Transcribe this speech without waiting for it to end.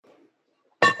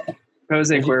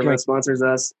Jose Cuervo sponsors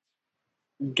us.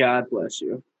 God bless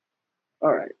you.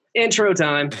 All right. Intro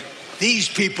time. These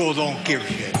people don't give a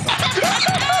shit.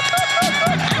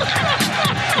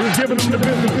 He's giving them the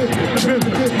business.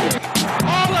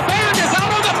 All the band is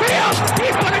out on the field.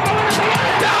 He's going to go into the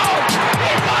end zone.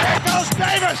 He's going to goes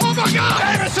Davis. Oh my God!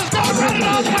 Davis is going to run it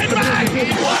all the way back.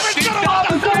 It's going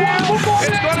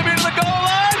to be to the goal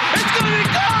line. It's going to be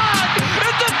gone.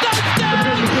 It's a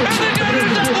touchdown. And the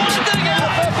Gators have won it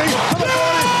again. To the 40,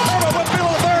 over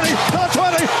Whitfield to the 30, to the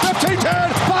 20, 15,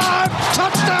 10, 5,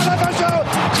 touchdown FSU.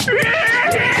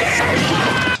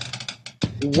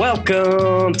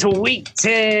 Welcome to Week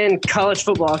 10 College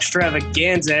Football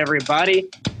Extravaganza, everybody.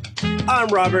 I'm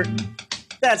Robert.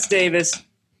 That's Davis.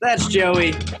 That's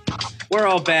Joey. We're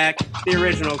all back, the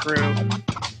original crew.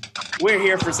 We're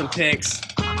here for some picks.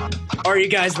 Are you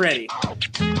guys ready?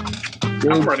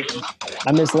 I'm ready.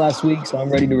 I missed last week, so I'm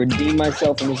ready to redeem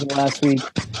myself from missing last week.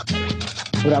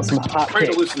 Put out some hot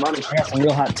takes. I got some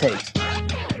real hot takes.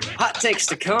 Hot takes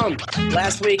to come.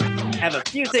 Last week, have a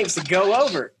few things to go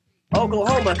over.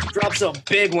 Oklahoma drops a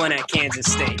big one at Kansas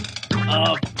State.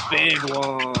 A big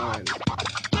one.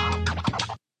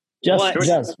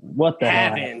 What the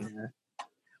happened? Hell?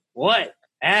 What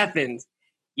happened?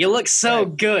 You look so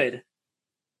good,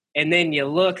 and then you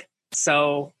look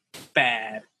so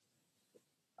bad.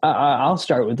 I'll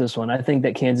start with this one. I think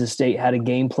that Kansas State had a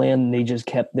game plan, and they just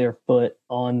kept their foot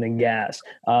on the gas.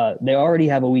 They already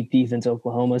have a weak defense,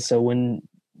 Oklahoma, so when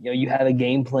you have a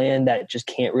game plan that just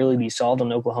can't really be solved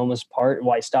on Oklahoma's part,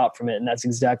 why stop from it? And that's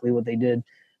exactly what they did.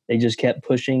 They just kept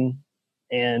pushing,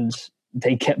 and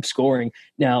they kept scoring.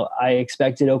 Now, I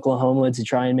expected Oklahoma to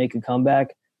try and make a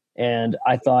comeback, and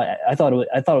I thought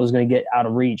it was going to get out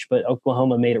of reach, but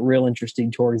Oklahoma made it real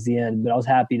interesting towards the end. But I was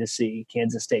happy to see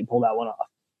Kansas State pull that one off.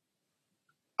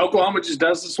 Oklahoma just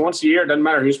does this once a year. It doesn't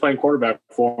matter who's playing quarterback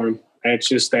for them. It's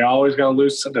just they always got to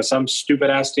lose to some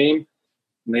stupid-ass team.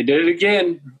 And they did it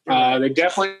again. They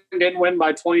definitely didn't win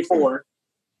by 24.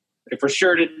 They for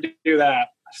sure didn't do that.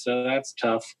 So that's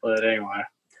tough. But anyway.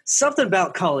 Something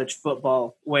about college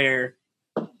football where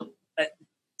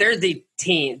there's these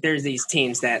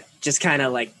teams that just kind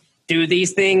of like do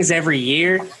these things every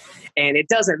year. And it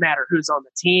doesn't matter who's on the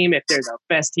team, if they're the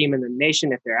best team in the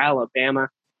nation, if they're Alabama.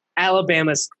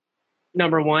 Alabama's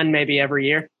number one maybe every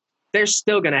year. They're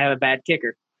still going to have a bad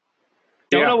kicker.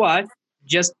 Don't know why.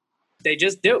 They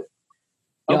just do.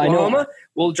 Yeah, Oklahoma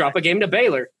will drop a game to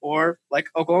Baylor or like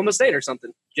Oklahoma State or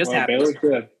something. Happens. Baylor's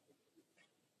good.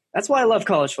 That's why I love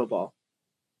college football.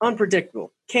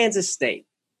 Unpredictable. Kansas State.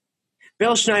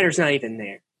 Bill Schneider's not even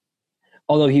there.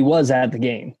 Although he was at the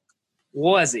game.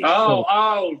 Was he?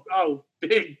 Oh,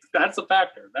 big. That's a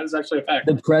factor. That is actually a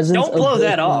factor. The presence Don't blow of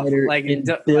that off.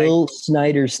 Bill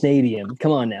Snyder Stadium.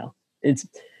 Come on now.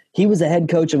 He was the head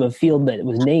coach of a field that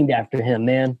was named after him,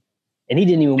 man. And he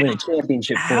didn't even win a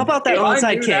championship. How about that onside kick? If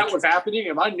I knew that was happening,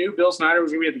 if I knew Bill Snyder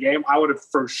was going to be at the game, I would have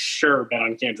for sure bet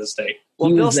on Kansas State.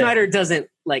 Well, Bill Snyder doesn't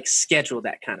schedule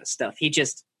that kind of stuff. He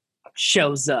just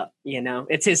shows up,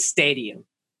 It's his stadium.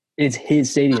 It's his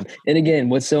stadium. And again,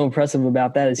 what's so impressive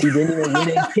about that is he didn't even win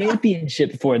a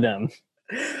championship for them.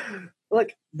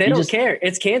 Look, they don't care.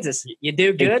 It's Kansas. You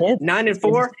do good,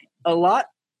 9-4, a lot,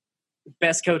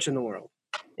 best coach in the world.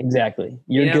 Exactly.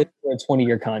 You're good for a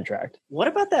 20-year contract. What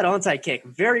about that onside kick?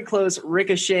 Very close,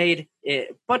 ricocheted. A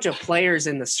bunch of players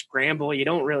in the scramble. You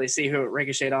don't really see who it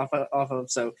ricocheted off of.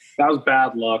 So that was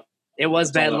bad luck. It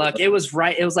was bad luck. It was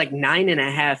right. It was like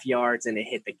 9.5 yards, and it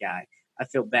hit the guy. I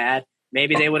feel bad.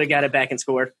 Maybe they would have got it back and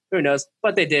scored. Who knows?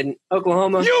 But they didn't.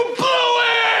 Oklahoma. You blew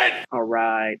it! All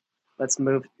right. Let's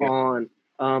move on.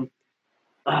 That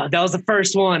was the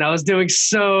first one. I was doing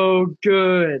so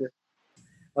good.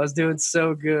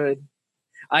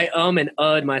 I and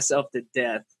uh'd myself to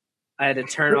death. I had to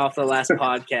turn off the last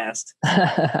podcast.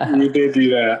 You did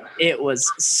do that. It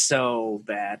was so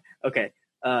bad. Okay.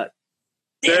 There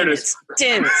it is.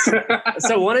 Damn it.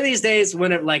 So one of these days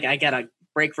when I got a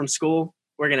break from school,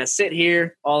 we're going to sit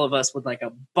here, all of us with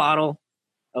a bottle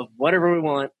of whatever we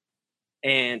want.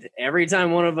 And every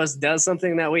time one of us does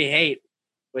something that we hate,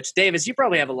 which Davis, you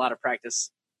probably have a lot of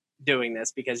practice doing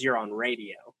this because you're on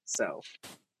radio. So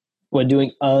what,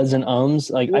 doing uhs and ums?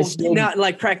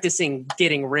 Not practicing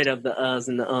getting rid of the uhs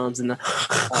and the ums and the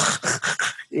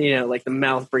the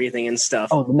mouth breathing and stuff.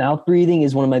 Oh, the mouth breathing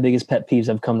is one of my biggest pet peeves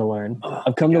I've come to learn.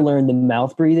 I've come to learn the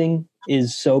mouth breathing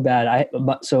is so bad.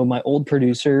 So my old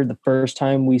producer, the first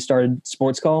time we started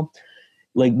Sports Call,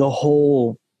 the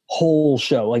whole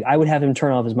show, I would have him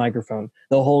turn off his microphone.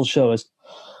 The whole show is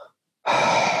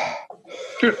I'm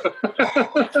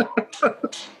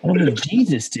like,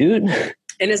 Jesus, dude.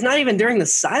 And it's not even during the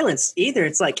silence either.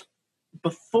 It's like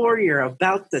before you're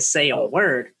about to say a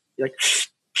word, you're like,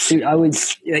 Dude, I would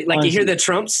like honestly, you hear the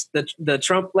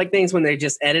Trump like things when they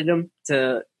just edit them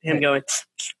to him going.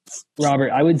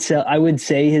 Robert, I would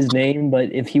say his name,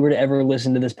 but if he were to ever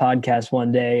listen to this podcast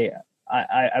one day,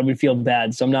 I would feel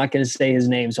bad. So I'm not going to say his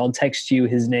name. So I'll text you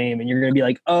his name, and you're going to be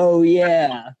like, "Oh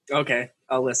yeah." Okay,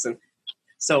 I'll listen.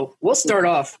 So we'll start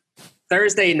off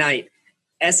Thursday night.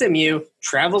 SMU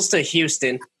travels to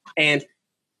Houston and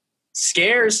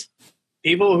scares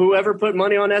people who ever put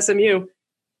money on SMU.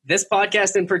 This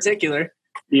podcast in particular.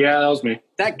 Yeah, that was me.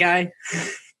 That guy.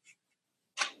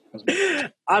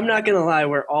 I'm not going to lie.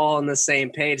 We're all on the same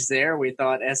page there. We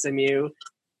thought SMU,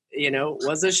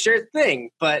 was a sure thing.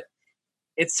 But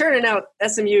it's turning out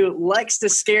SMU likes to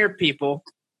scare people.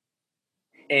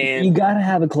 And you got to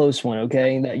have a close one,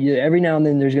 okay? Every now and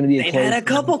then there's going to be a they've close had a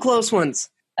couple close ones.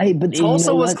 Hey, but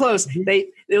Tulsa was close.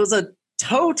 It was a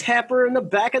toe tapper in the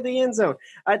back of the end zone.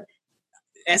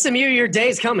 SMU, your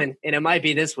day's coming, and it might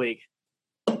be this week.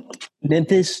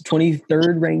 Memphis,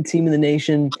 23rd ranked team in the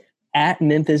nation, at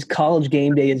Memphis. College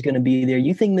game day is going to be there.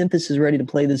 You think Memphis is ready to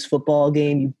play this football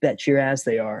game? You bet your ass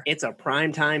they are. It's a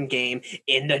primetime game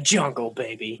in the jungle,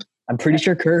 baby. I'm pretty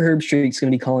sure Kurt Herbstreit's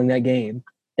going to be calling that game.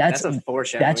 That's a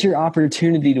foreshadowing. That's your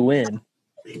opportunity to win.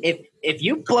 If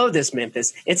you blow this,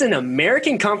 Memphis, it's an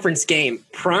American Conference game,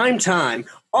 prime time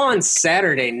on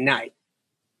Saturday night.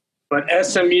 But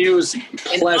SMU's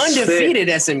plus an undefeated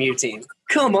 6. SMU team.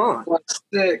 Come on.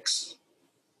 +6.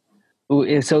 So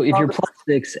if you're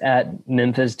 +6 at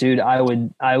Memphis, dude, I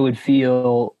would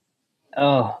feel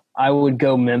I would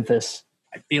go Memphis.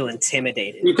 I feel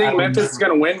intimidated. You think Memphis is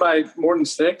going to win by more than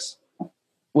 6?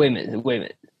 Wait a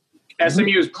minute.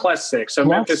 SMU is +6, so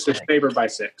Memphis is favored by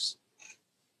 6.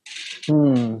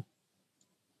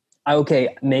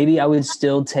 Okay, maybe I would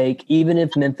still take, even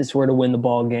if Memphis were to win the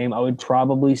ball game, I would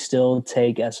probably still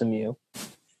take SMU.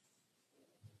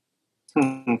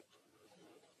 I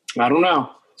don't know.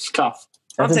 It's tough.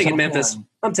 I'm taking Memphis.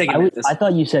 Memphis. I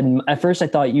thought you said – at first I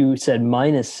thought you said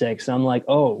 -6. I'm like,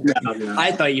 oh. No.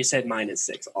 I thought you said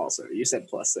 -6 also. You said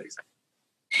 +6.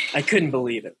 I couldn't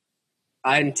believe it.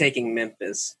 I'm taking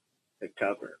Memphis to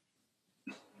cover.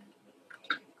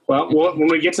 Well, when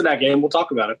we get to that game, we'll talk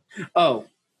about it. Oh.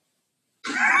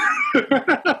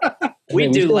 we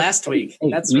last week.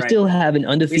 That's we right. still have an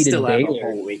undefeated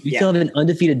Baylor. We still have an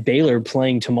undefeated Baylor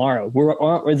playing tomorrow.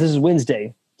 This is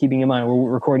Wednesday. Keeping in mind, we're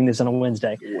recording this on a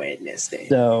Wednesday.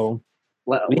 So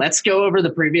let's go over the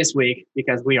previous week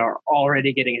because we are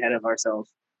already getting ahead of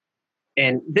ourselves.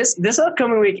 And this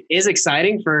upcoming week is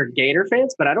exciting for Gator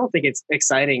fans, but I don't think it's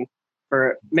exciting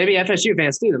for maybe FSU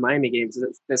fans too. The Miami games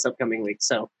this upcoming week.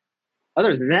 So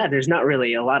other than that, there's not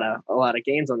really a lot of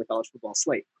games on the college football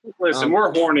slate. Listen,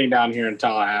 we're horny down here in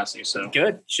Tallahassee, so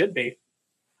good, should be.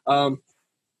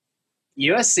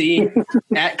 USC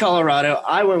at Colorado.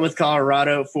 I went with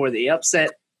Colorado for the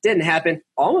upset. Didn't happen.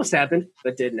 Almost happened,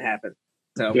 but didn't happen.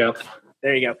 So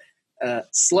There you go.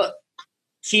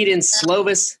 Keaton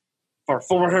Slovis for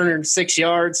 406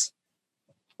 yards.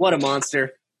 What a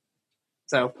monster.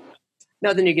 So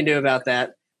nothing you can do about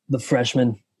that. The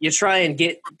freshman. You try and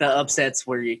get the upsets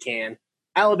where you can.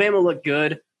 Alabama looked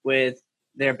good with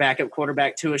their backup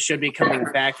quarterback. Tua should be coming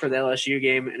back for the LSU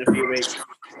game in a few weeks.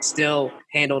 Still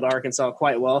handled Arkansas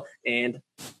quite well. And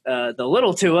the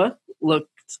little Tua looked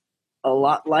a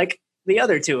lot like the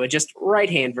other Tua, just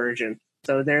right-hand version.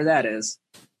 So there that is.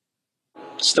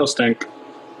 Still stink.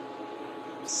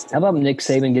 How about Nick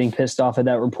Saban getting pissed off at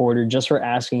that reporter just for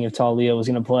asking if Taulia was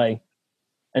going to play?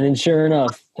 And then sure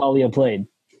enough, Taulia played.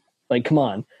 Like, come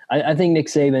on. I think Nick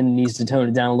Saban needs to tone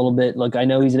it down a little bit. Look, I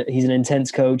know he's an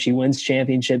intense coach. He wins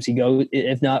championships. He goes,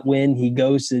 if not win, he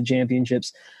goes to the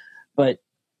championships. But,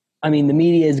 I mean, the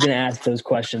media is going to ask those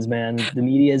questions, man. The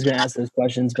media is going to ask those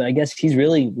questions. But I guess he's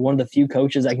really one of the few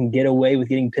coaches that can get away with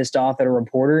getting pissed off at a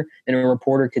reporter, and a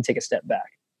reporter could take a step back.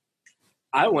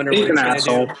 I wonder what he's going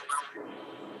to do.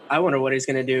 I wonder what he's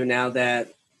going to do now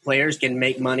that players can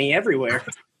make money everywhere.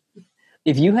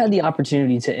 If you had the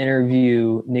opportunity to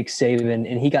interview Nick Saban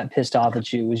and he got pissed off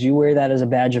at you, would you wear that as a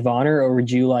badge of honor or would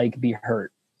you be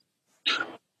hurt?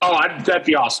 Oh, that'd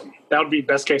be awesome. That would be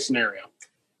best case scenario.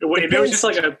 If it was just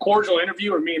like a cordial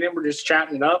interview or me and him were just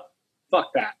chatting it up,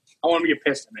 fuck that. I want him to get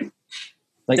pissed at me.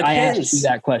 I asked you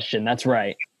that question. That's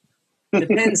right.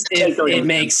 Depends if it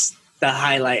makes the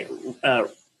highlight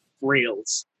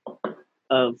reels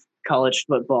of college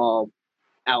football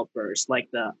outbursts, like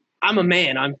the "I'm a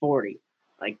man, I'm 40."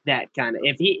 Like that kind of.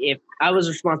 If I was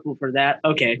responsible for that,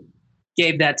 okay,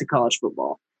 gave that to college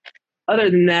football.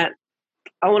 Other than that,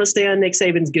 I want to stay on Nick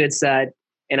Saban's good side,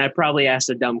 and I probably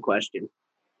asked a dumb question.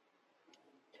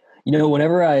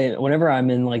 Whenever I'm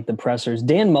in like the pressers,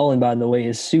 Dan Mullen, by the way,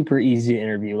 is super easy to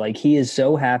interview. Like he is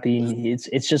so happy.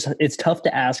 It's tough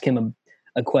to ask him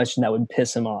a question that would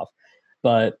piss him off.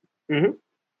 But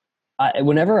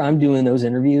whenever I'm doing those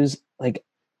interviews, like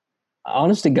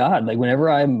honest to God, like whenever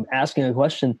I'm asking a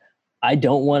question, I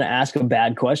don't want to ask a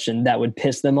bad question that would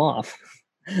piss them off.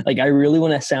 Like I really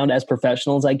want to sound as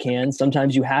professional as I can.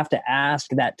 Sometimes you have to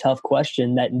ask that tough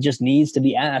question that just needs to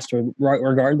be asked,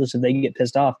 regardless if they get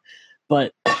pissed off.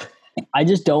 But I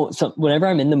just don't. So whenever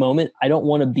I'm in the moment, I don't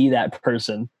want to be that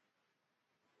person.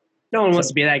 No one wants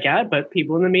to be that guy, but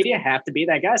people in the media have to be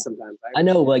that guy sometimes. I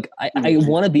know, like I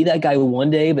want to be that guy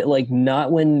one day, but like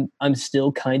not when I'm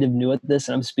still kind of new at this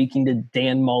and I'm speaking to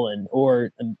Dan Mullen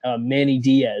or Manny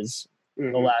Diaz.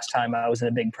 The last time I was in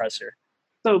a big presser.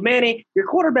 So, Manny, your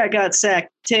quarterback got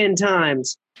sacked 10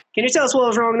 times. Can you tell us what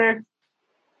was wrong there?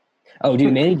 Oh,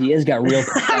 dude, Manny Diaz got real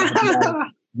pissed off.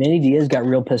 Manny Diaz got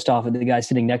real pissed off at the guy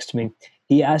sitting next to me.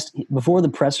 He asked before the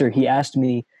presser. He asked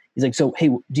me. He's like, "So, hey,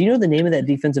 do you know the name of that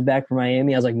defensive back for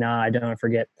Miami?" I was like, "Nah, I don't. I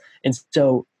forget." And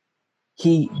so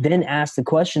he then asked the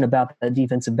question about that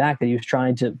defensive back that he was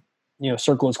trying to,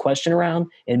 circle his question around.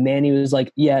 And Manny was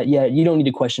like, "Yeah, you don't need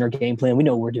to question our game plan. We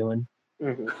know what we're doing."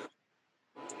 Mm-hmm.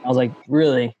 I was like,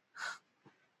 really?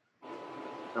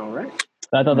 All right.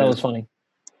 But I thought that was funny.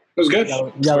 It was good.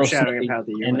 And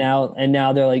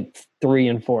now they're like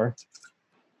 3-4.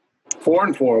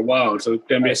 4-4. Wow. So it's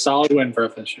going to be a solid win for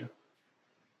FSU.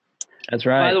 That's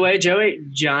right. By the way,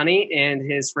 Johnny and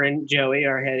his friend Joey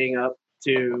are heading up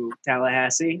to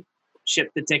Tallahassee.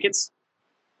 Ship the tickets.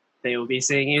 They will be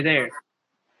seeing you there.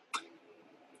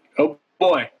 Oh,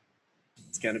 boy.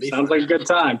 It's going to be Sounds like a good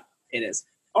time. It is.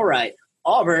 All right.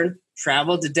 Auburn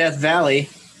traveled to Death Valley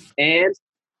and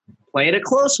played a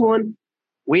close one.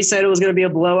 We said it was going to be a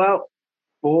blowout.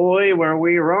 Boy, were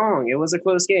we wrong. It was a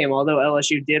close game, although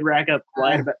LSU did rack up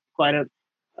quite a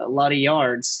lot of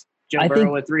yards. Joe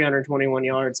Burrow with 321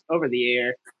 yards over the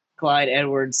air. Clyde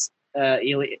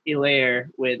Edwards-Helaire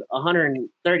with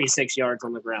 136 yards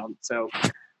on the ground. So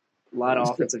a lot of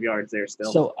offensive yards there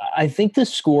still. So I think the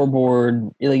scoreboard,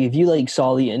 like if you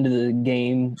saw the end of the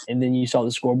game and then you saw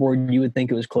the scoreboard, you would think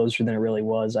it was closer than it really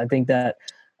was. I think that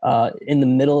in the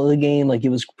middle of the game, it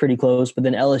was pretty close, but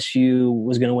then LSU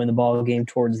was going to win the ball game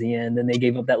towards the end. Then they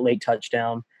gave up that late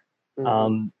touchdown.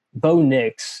 Bo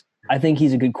Nix, I think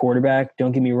he's a good quarterback.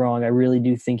 Don't get me wrong. I really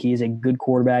do think he's a good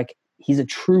quarterback. He's a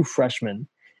true freshman.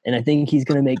 And I think he's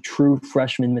going to make true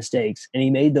freshman mistakes. And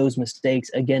he made those mistakes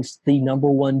against the number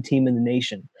one team in the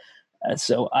nation.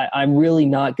 So I'm really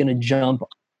not going to jump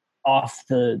off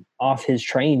his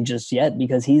train just yet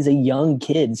because he's a young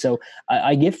kid. So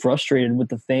I get frustrated with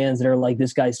the fans that are like,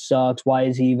 this guy sucks. Why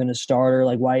is he even a starter?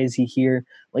 Like, why is he here?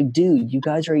 Like, dude, you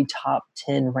guys are a top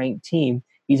 10 ranked team.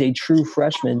 He's a true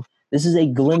freshman. This is a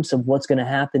glimpse of what's going to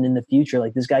happen in the future.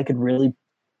 Like, this guy could really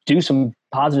do some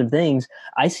positive things.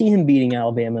 I see him beating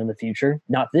Alabama in the future,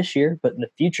 not this year, but in the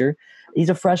future. He's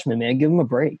a freshman, man. Give him a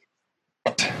break.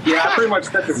 Yeah, I pretty much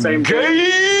said the same thing.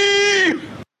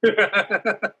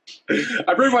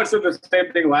 I pretty much said the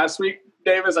same thing last week,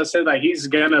 Davis. I said that he's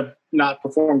going to not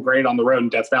perform great on the road in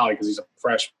Death Valley because he's a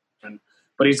freshman,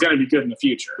 but he's going to be good in the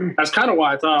future. That's kind of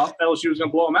why I thought LSU was going to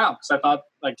blow him out because I thought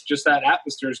just that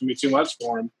atmosphere is going to be too much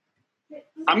for him.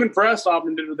 I'm impressed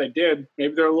Auburn did what they did.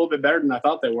 Maybe they're a little bit better than I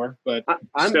thought they were, but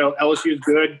still, LSU is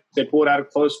good. They pulled out a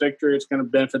close victory. It's going to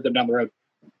benefit them down the road.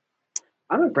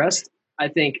 I'm impressed. I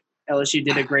think LSU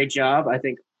did a great job. I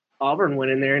think Auburn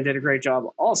went in there and did a great job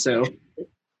also.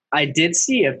 I did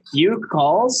see a few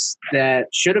calls that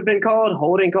should have been called,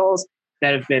 holding calls,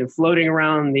 that have been floating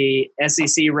around the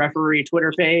SEC referee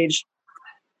Twitter page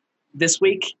this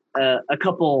week. A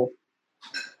couple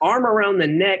arm around the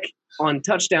neck on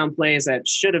touchdown plays that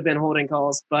should have been holding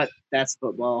calls, but that's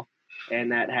football,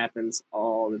 and that happens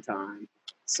all the time.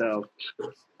 So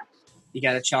you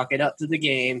got to chalk it up to the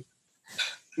game.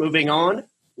 Moving on,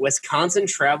 Wisconsin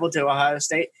traveled to Ohio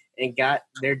State and got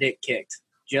their dick kicked,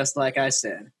 just like I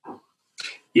said.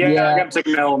 Yeah. I got to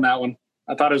take an L on that one.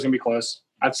 I thought it was going to be close.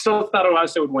 I still thought Ohio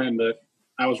State would win, but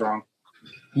I was wrong.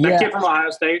 That kid from Ohio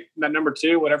State, that number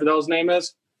 2, whatever the hell's name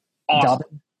is,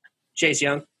 awesome. Chase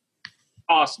Young.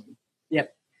 Awesome.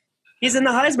 Yep. He's in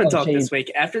the Heisman talk this week.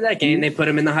 After that game, they put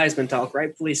him in the Heisman talk,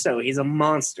 rightfully so. He's a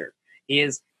monster. He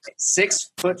is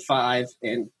 6'5"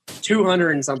 and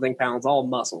 200 and something pounds, all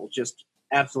muscle, just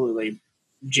absolutely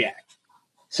jacked.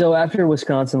 So after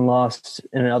Wisconsin lost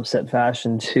in an upset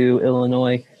fashion to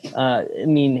Illinois,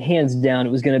 hands down, it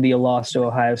was going to be a loss to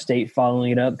Ohio State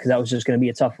following it up because that was just going to be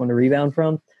a tough one to rebound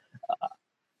from.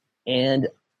 And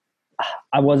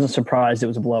I wasn't surprised it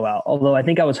was a blowout. Although I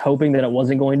think I was hoping that it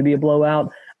wasn't going to be a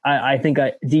blowout. I think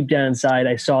deep down inside,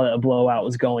 I saw that a blowout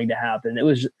was going to happen. It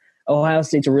was Ohio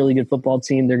State's a really good football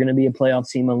team. They're going to be a playoff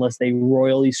team unless they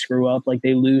royally screw up, like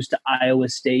they lose to Iowa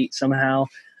State somehow.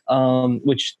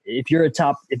 Which if you're a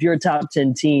top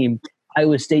 10 team,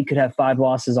 Iowa State could have 5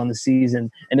 losses on the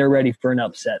season, and they're ready for an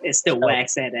upset. It still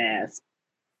whacks that ass.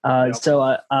 So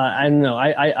I don't know.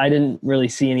 I didn't really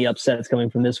see any upsets coming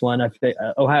from this one. I think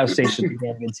Ohio State should be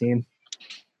a good team.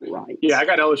 Right. Yeah, I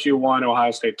got LSU 1,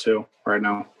 Ohio State 2 right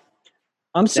now.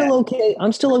 I'm still okay.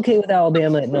 I'm still okay with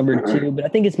Alabama at number 2, but I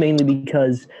think it's mainly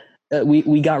because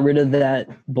we got rid of that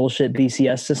bullshit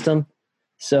BCS system.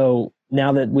 So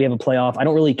now that we have a playoff, I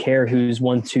don't really care who's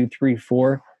 1, 2, 3,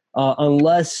 4,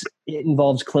 unless it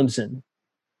involves Clemson,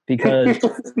 because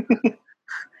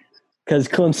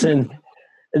Clemson.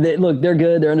 They're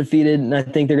good. They're undefeated, and I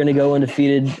think they're going to go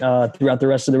undefeated throughout the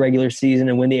rest of the regular season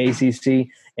and win the ACC.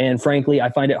 And frankly,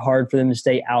 I find it hard for them to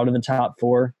stay out of the top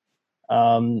 4.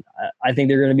 I think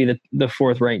they're going to be the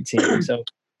 4th-ranked team. So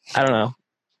I don't know.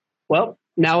 Well,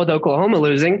 now with Oklahoma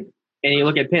losing, and you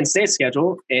look at Penn State's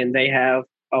schedule, and they have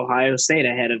Ohio State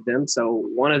ahead of them, so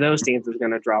one of those teams is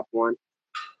going to drop one.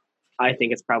 I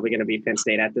think it's probably going to be Penn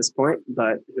State at this point,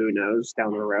 but who knows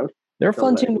down the road. They're a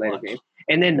fun team.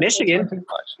 And then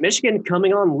Michigan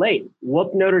coming on late.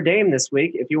 Whooped Notre Dame this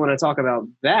week. If you want to talk about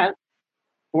that,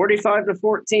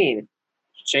 45-14.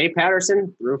 Shea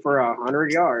Patterson threw for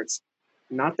 100 yards.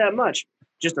 Not that much.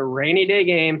 Just a rainy day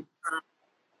game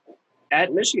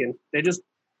at Michigan. They just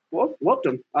whooped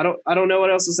them. I don't know what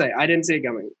else to say. I didn't see it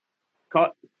coming.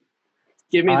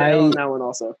 Give me the L on that one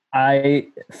also. I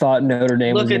thought Notre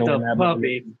Dame was going to win that. Look at the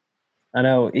puppy. I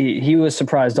know he was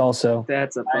surprised also.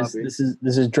 That's a puppy. This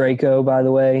is Draco, by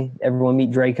the way. Everyone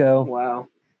meet Draco. Wow,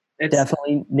 it's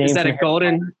definitely named. Is that a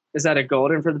golden? Is that a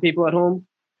golden for the people at home?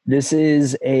 This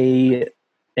is a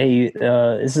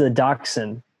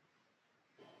dachshund.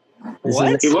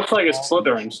 What? He looks like a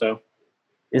Slytherin. So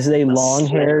this is a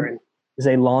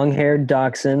long-haired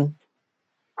dachshund.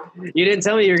 You didn't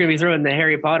tell me you were going to be throwing the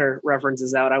Harry Potter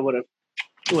references out. I would have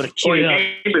queued up.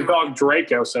 Named his dog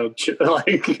Draco, so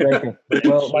like. Draco.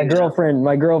 Well,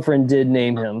 my girlfriend did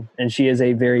name him, and she is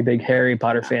a very big Harry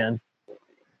Potter fan.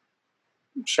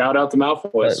 Shout out to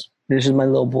Malfoy. This is my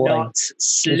little boy. Not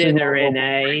Slytherin,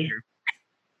 eh?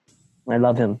 I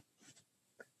love him.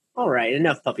 All right,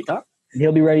 enough puppy talk.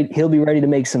 He'll be ready to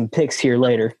make some picks here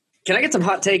later. Can I get some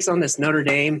hot takes on this Notre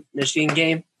Dame Michigan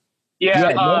game? Yeah,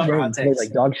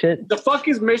 like dog shit. The fuck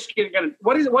is Michigan gonna?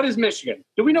 What is Michigan?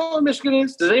 Do we know what Michigan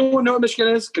is? Does anyone know what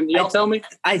Michigan is? Can y'all tell me?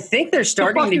 I think they're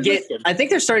starting to get. I think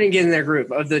they're starting to get in their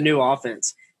group of the new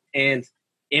offense, and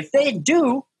if they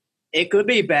do, it could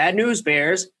be bad news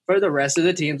bears for the rest of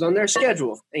the teams on their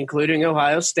schedule, including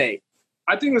Ohio State.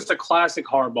 I think it's a classic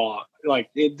Harbaugh.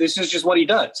 This is just what he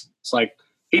does. It's like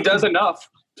he does enough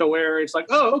to where it's like,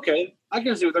 oh, okay, I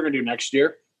can see what they're gonna do next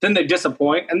year. Then they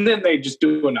disappoint, and then they just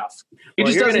do enough. He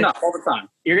just does enough all the time.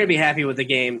 You're going to be happy with the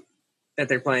game that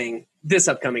they're playing this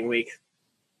upcoming week.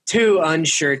 2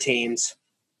 unsure teams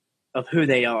of who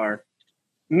they are.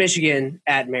 Michigan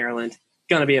at Maryland.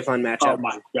 Going to be a fun matchup. Oh,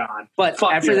 my God. But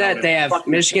after that, they have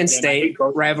Michigan State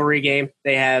rivalry game.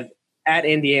 They have at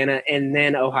Indiana, and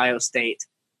then Ohio State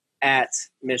at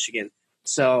Michigan.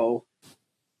 So,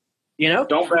 don't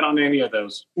bet on any of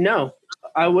those. No,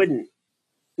 I wouldn't.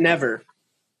 Never.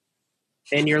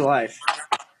 In your life.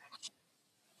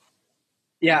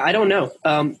 Yeah, I don't know.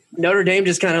 Notre Dame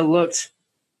just kind of looked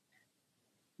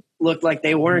like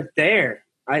they weren't there.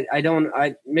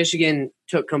 Michigan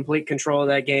took complete control of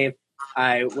that game.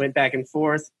 I went back and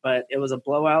forth, but it was a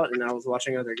blowout, and I was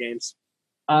watching other games.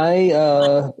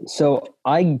 So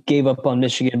I gave up on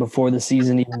Michigan before the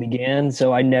season even began,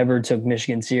 so I never took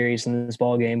Michigan serious in this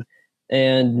ball game.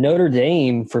 And Notre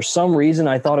Dame, for some reason,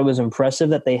 I thought it was impressive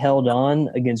that they held on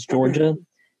against Georgia.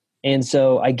 And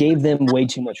so I gave them way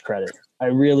too much credit. I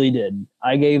really did.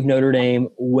 I gave Notre Dame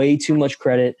way too much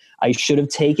credit. I should have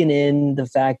taken in the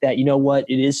fact that, you know what,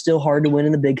 it is still hard to win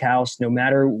in the big house, no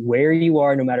matter where you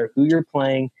are, no matter who you're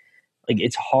playing. Like,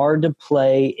 it's hard to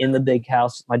play in the big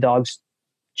house. My dog's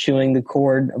chewing the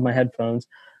cord of my headphones.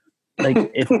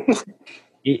 Like,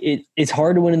 it's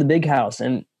hard to win in the big house.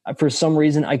 And for some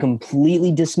reason, I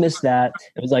completely dismissed that.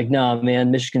 It was like, nah, man,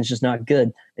 Michigan's just not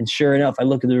good. And sure enough, I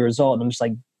look at the result and I'm just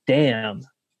like, damn,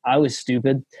 I was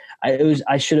stupid.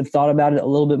 I should have thought about it a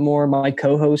little bit more. My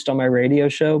co-host on my radio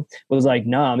show was like,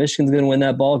 nah, Michigan's going to win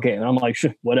that ball game. And I'm like,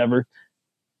 whatever.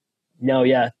 No,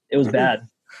 yeah, it was bad.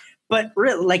 But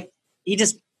really, like,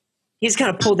 he's kind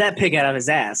of pulled that pig out of his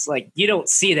ass. Like, you don't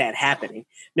see that happening.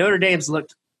 Notre Dame's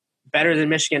looked better than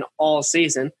Michigan all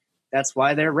season. That's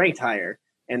why they're ranked higher.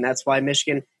 And that's why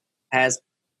Michigan has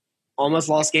almost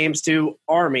lost games to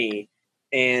Army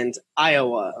and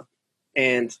Iowa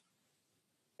and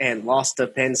lost to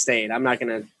Penn State. I'm not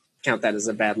going to count that as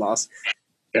a bad loss.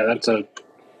 Yeah, that's a –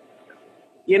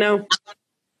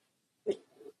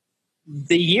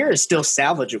 the year is still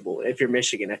salvageable if you're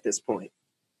Michigan at this point.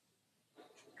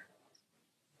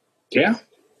 Yeah.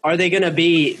 Are they going to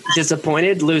be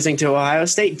disappointed losing to Ohio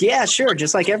State? Yeah, sure,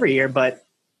 just like every year, but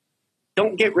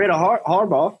don't get rid of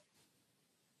Harbaugh.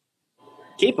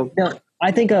 Keep him. No,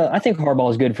 I think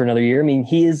Harbaugh is good for another year. I mean,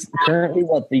 he is currently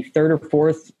the third or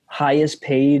fourth highest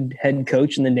paid head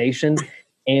coach in the nation,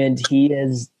 and he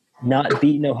has not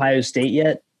beaten Ohio State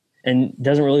yet, and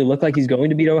doesn't really look like he's going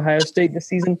to beat Ohio State this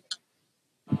season.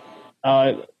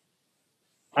 I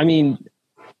mean,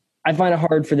 I find it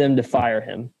hard for them to fire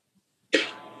him.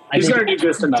 He's going to do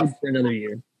just enough for another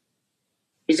year.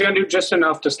 He's going to do just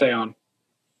enough to stay on.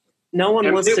 No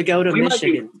one wants to go to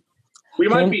Michigan. We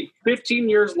might be 15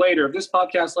 years later. If this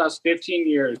podcast lasts 15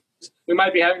 years, we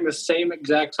might be having the same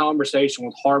exact conversation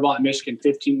with Harbaugh at Michigan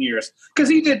 15 years because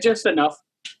he did just enough.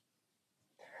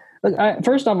 Look,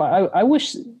 first off, I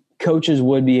wish coaches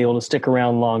would be able to stick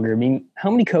around longer. I mean,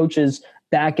 how many coaches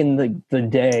back in the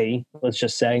day, let's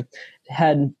just say,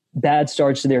 had bad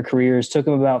starts to their careers, took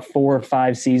them about 4 or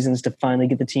 5 seasons to finally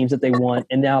get the teams that they want,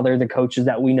 and now they're the coaches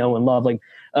that we know and love. Like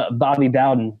Bobby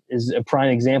Bowden is a prime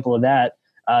example of that.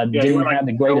 Didn't have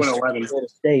the greatest Florida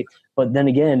State, but then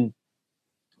again,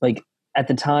 like at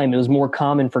the time, it was more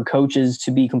common for coaches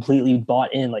to be completely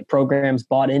bought in, like programs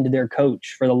bought into their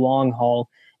coach for the long haul,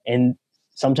 and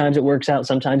sometimes it works out,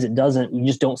 sometimes it doesn't. We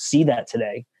just don't see that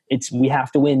today. We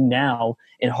have to win now,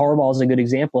 and Harbaugh is a good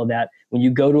example of that. When you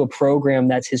go to a program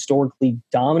that's historically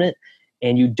dominant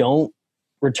and you don't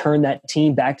return that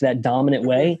team back to that dominant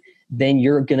way, then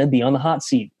you're going to be on the hot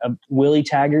seat. Willie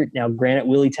Taggart, now granted,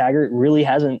 Willie Taggart really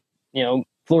hasn't,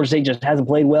 Florida State just hasn't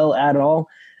played well at all.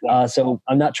 So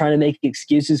I'm not trying to make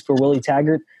excuses for Willie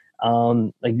Taggart.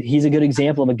 He's a good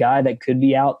example of a guy that could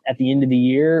be out at the end of the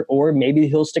year, or maybe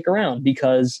he'll stick around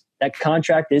because that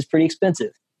contract is pretty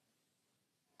expensive.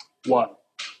 What?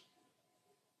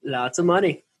 Lots of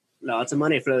money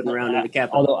floating around in the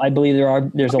capital. Although I believe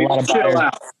there's a lot of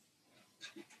buyers.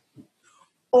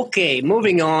 Okay,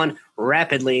 moving on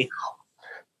rapidly.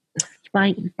 He's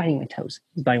biting my toes.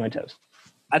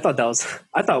 I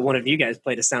thought one of you guys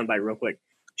played a soundbite real quick.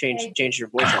 Change your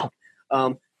voice up.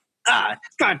 God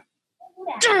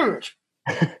damn it.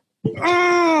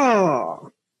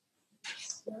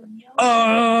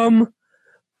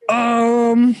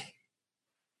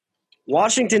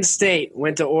 Washington State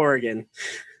went to Oregon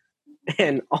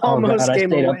and almost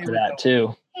came away. I stayed up for that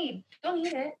too. Hey, don't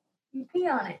eat it. You pee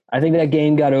on it. I think that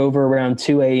game got over around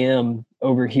 2 a.m.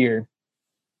 over here,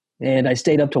 and I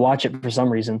stayed up to watch it for some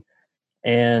reason,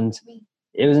 and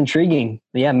it was intriguing.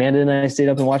 But yeah, Amanda and I stayed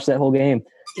up and watched that whole game.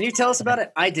 Can you tell us about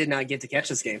it? I did not get to catch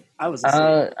this game. I was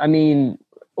asleep. I mean,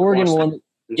 Oregon won.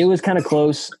 It was kind of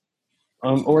close.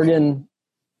 Oregon,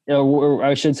 or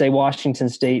I should say Washington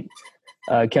State,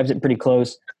 kept it pretty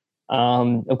close.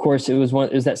 Of course, it was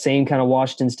that same kind of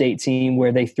Washington State team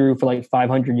where they threw for like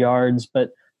 500 yards,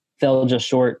 but fell just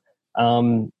short.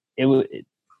 I'm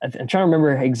trying to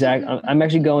remember exact. I'm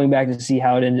actually going back to see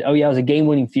how it ended. Oh yeah, it was a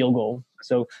game-winning field goal.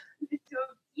 So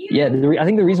yeah, I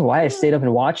think the reason why I stayed up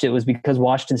and watched it was because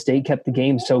Washington State kept the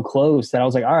game so close that I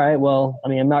was like, all right, well, I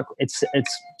mean, it's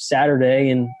Saturday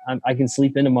and I can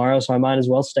sleep in tomorrow, so I might as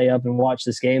well stay up and watch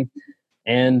this game.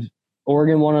 And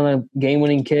Oregon won on a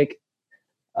game-winning kick.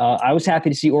 I was happy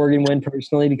to see Oregon win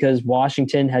personally because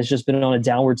Washington has just been on a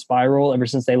downward spiral ever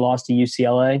since they lost to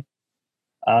UCLA.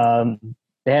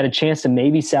 They had a chance to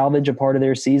maybe salvage a part of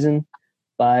their season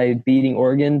by beating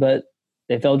Oregon, but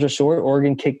they fell just short.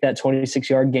 Oregon kicked that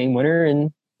 26-yard game winner,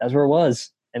 and that's where it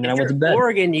was. And then I went to bed.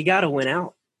 Oregon, you got to win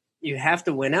out. You have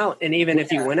to win out. And even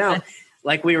if you win out,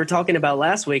 like we were talking about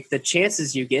last week, the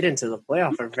chances you get into the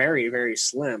playoff are very, very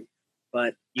slim.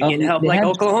 But you get help like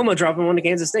Oklahoma dropping one to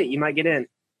Kansas State. You might get in.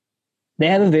 They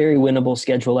have a very winnable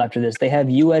schedule after this. They have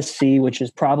USC, which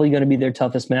is probably going to be their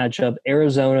toughest matchup,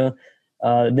 Arizona,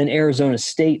 then Arizona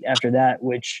State after that,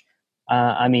 which,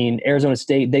 Arizona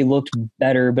State, they looked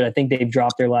better, but I think they've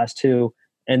dropped their last 2.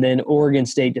 And then Oregon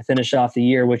State to finish off the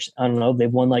year, which, I don't know,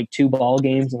 they've won like 2 ball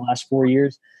games in the last 4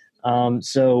 years.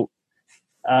 So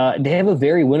they have a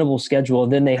very winnable schedule.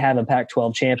 Then they have a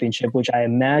Pac-12 championship, which I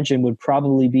imagine would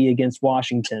probably be against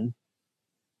Washington.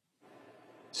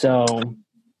 So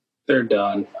they're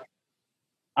done.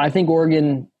 I think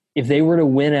Oregon, if they were to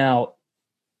win out,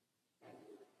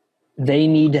 they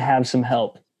need to have some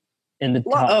help in the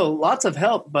top. Oh, lots of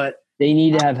help, but they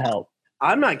need to have help.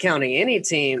 I'm not counting any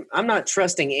team. I'm not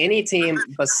trusting any team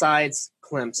besides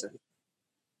Clemson.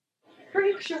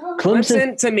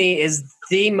 Clemson, to me, is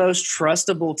the most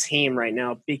trustable team right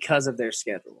now because of their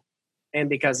schedule and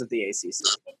because of the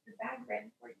ACC.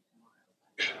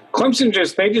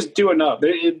 Clemson they just do enough.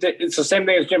 It's the same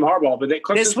thing as Jim Harbaugh, but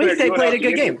this week they played a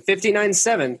good game,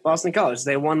 59-7, Boston College.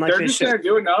 They won like they're just going to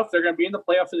do enough. They're going to be in the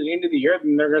playoff at the end of the year,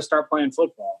 and they're going to start playing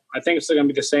football. I think it's going to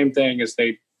be the same thing as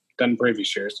they've done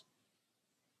previous years.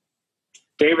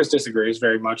 Davis disagrees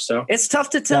very much so. It's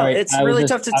tough to tell. It's really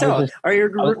tough to tell. Are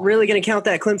you really going to count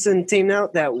that Clemson team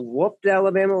out that whooped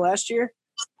Alabama last year?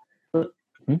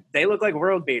 They look like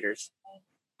world beaters.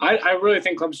 I really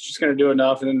think Clemson's just going to do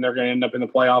enough, and then they're going to end up in the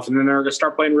playoff, and then they're going to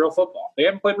start playing real football. They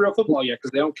haven't played real football yet because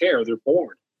they don't care. They're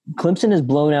bored. Clemson has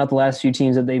blown out the last few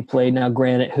teams that they've played. Now,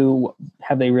 granted, who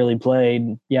have they really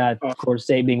played? Yeah, Florida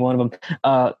State being one of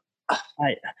them.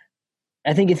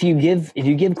 I think if you give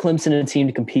Clemson a team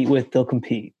to compete with, they'll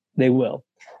compete. They will.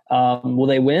 Will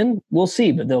they win? We'll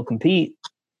see, but they'll compete.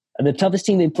 The toughest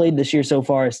team they've played this year so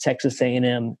far is Texas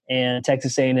A&M, and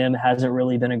Texas A&M hasn't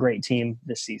really been a great team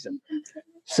this season.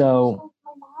 So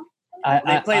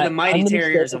they play the Mighty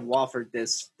Terriers of Wofford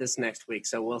this next week,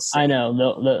 so we'll see. I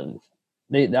know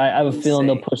I have a feeling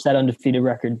they'll push that undefeated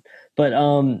record, but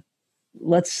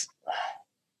let's.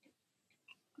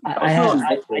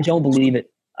 I don't believe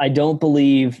it. I don't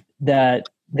believe that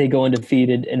they go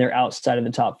undefeated and they're outside of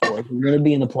the top four. They're going to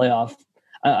be in the playoff.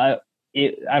 I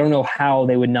don't know how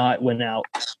they would not win out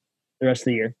the rest of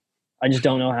the year. I just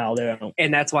don't know how they don't.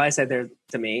 And that's why I said they're,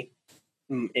 to me,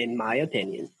 in my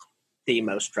opinion, the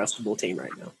most trustable team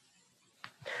right now.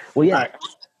 Well, yeah,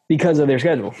 because of their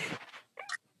schedule.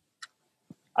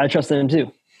 I trust them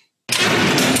too.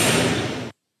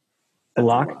 That's a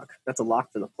lock. That's a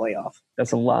lock for the playoff.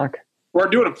 That's a lock. We're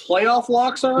doing a playoff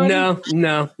locks already?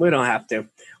 No, we don't have to.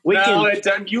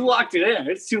 You locked it in.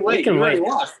 It's too late. You already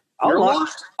locked. I'll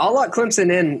lock Clemson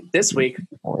in this week.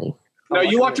 No,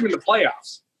 you locked him in the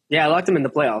playoffs. Yeah, I locked him in the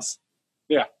playoffs.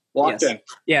 Yeah, locked in.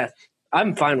 Yeah,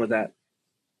 I'm fine with that.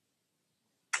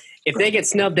 If they get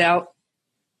snubbed out,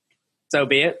 so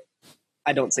be it.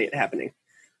 I don't see it happening.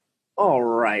 All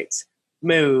right,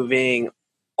 moving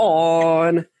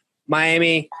on.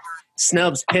 Miami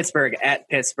snubs Pittsburgh at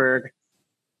Pittsburgh,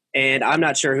 and I'm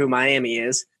not sure who Miami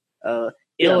is.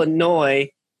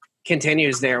 Illinois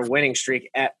continues their winning streak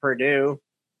at Purdue.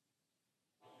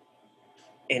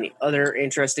 Any other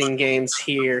interesting games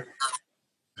here?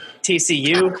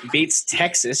 TCU beats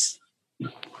Texas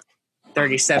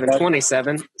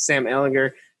 37-27. Sam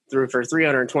Ehlinger threw for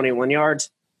 321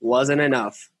 yards. Wasn't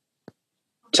enough.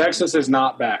 Texas is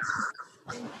not back.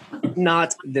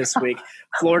 Not this week.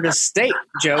 Florida State,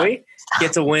 Joey,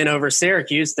 gets a win over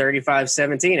Syracuse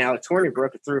 35-17. Alex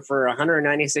Hornibrook threw for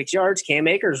 196 yards. Cam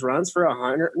Akers runs for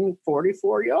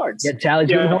 144 yards.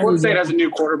 Florida State has a new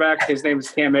quarterback. His name is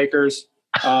Cam Akers.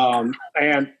 And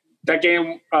that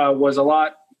game was a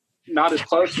lot not as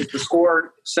close as the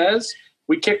score says.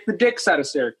 We kicked the dicks out of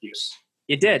Syracuse.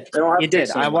 You did. You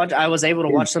did. I was able to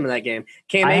watch some of that game.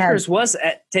 Cam Akers was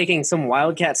taking some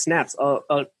Wildcat snaps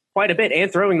quite a bit and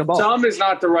throwing the ball. Some is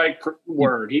not the right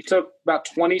word. He took about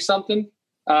 20-something.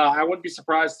 I wouldn't be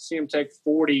surprised to see him take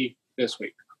 40 this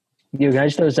week. Can I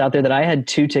just throw this out there that I had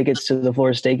 2 tickets to the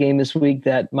Florida State game this week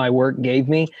that my work gave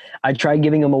me. I tried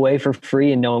giving them away for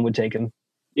free and no one would take them.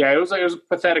 Yeah, it was a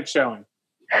pathetic showing.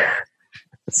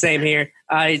 Same here.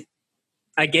 I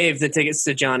gave the tickets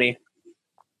to Johnny.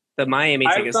 The Miami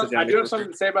tickets to Johnny. I do have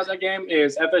something to say about that game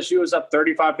is FSU was up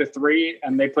 35-3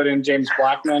 and they put in James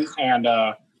Blackman and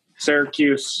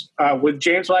Syracuse with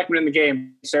James Blackman in the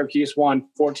game, Syracuse won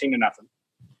 14-0.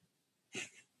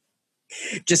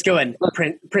 Just go ahead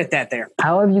and print that there.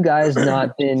 How have you guys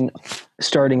not been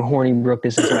starting Hornibrook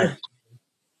this time?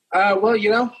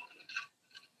 Well,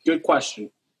 good question.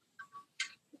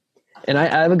 And I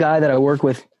have a guy that I work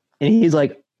with, and he's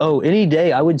like, "Oh, any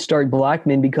day I would start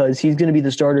Blackman because he's going to be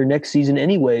the starter next season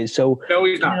anyway." So no,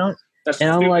 he's not.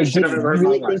 And I'm like, do you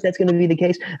really think that's going to be the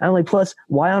case? And I'm like, plus,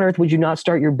 why on earth would you not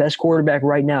start your best quarterback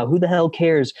right now? Who the hell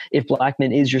cares if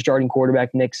Blackman is your starting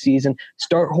quarterback next season?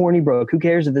 Start Hornibrook. Who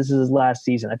cares if this is his last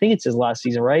season? I think it's his last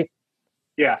season, right?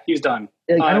 Yeah, he's done.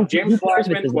 James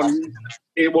Blackman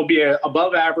will be an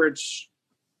above average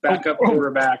backup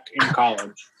quarterback in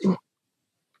college.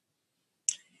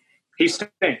 He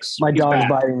stinks. My dog's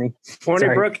biting me.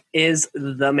 Hornibrook is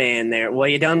the man there. Well,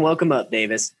 you done woke him up,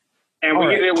 Davis. And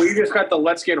we just got the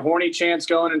Let's Get Horny chance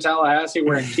going in Tallahassee.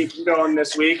 We're going to keep going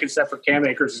this week, except for Cam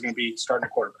Akers is going to be starting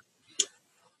quarterback.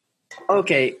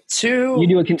 Okay, You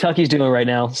do what Kentucky's doing right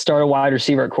now. Start a wide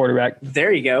receiver at quarterback.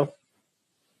 There you go.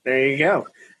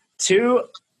 2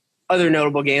 other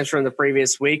notable games from the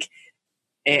previous week.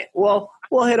 And, we'll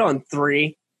hit on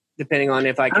 3. depending on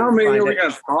if I can How many find are we it.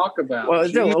 going to talk about? Well,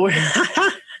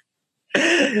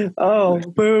 oh,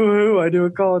 boo-hoo, I do a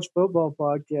college football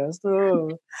podcast.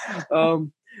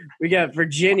 Oh. We got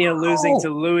Virginia losing to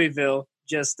Louisville,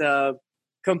 just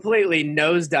completely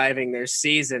nosediving their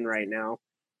season right now.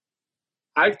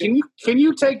 Can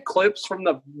you take clips from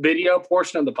the video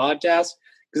portion of the podcast?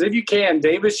 Because if you can,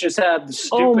 Davis just had the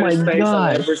stupidest face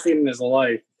I've ever seen in his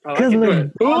life.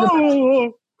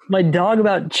 My dog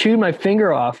about chewed my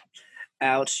finger off.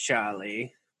 Ouch,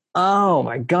 Charlie. Oh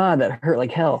my God, that hurt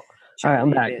like hell. All right,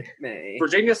 I'm back.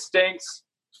 Virginia stinks.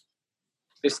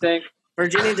 They stink.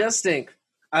 Virginia does stink.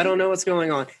 I don't know what's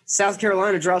going on. South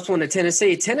Carolina drops one to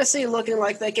Tennessee. Tennessee looking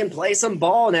like they can play some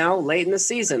ball now late in the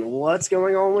season. What's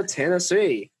going on with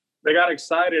Tennessee? They got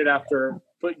excited after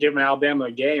giving Alabama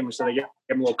a game, so they gave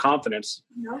them a little confidence.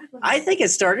 I think it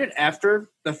started after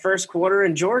the first quarter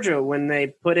in Georgia when they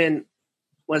put in,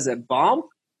 was it Baum?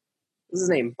 What's his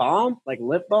name? Baum? Like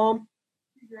lip balm?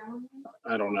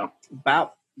 I don't know.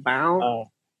 Baum?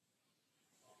 Oh.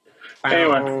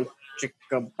 Anyway.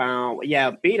 Bow.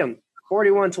 Yeah, beat them.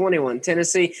 41-21.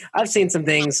 Tennessee. I've seen some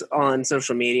things on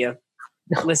social media.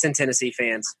 Listen, Tennessee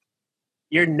fans.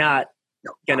 You're not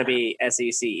going to be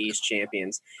SEC East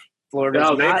champions. Florida's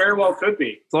no, they very well could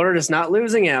be. Florida's not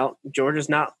losing out. Georgia's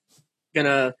not going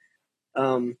to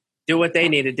do what they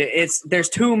need to do. There's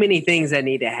too many things that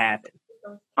need to happen.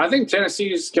 I think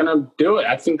Tennessee is going to do it.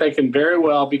 I think they can very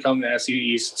well become the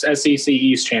SEC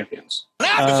East champions.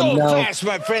 Fast,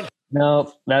 my friend.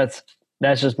 No, that's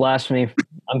just blasphemy.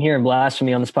 I'm hearing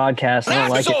blasphemy on this podcast. I don't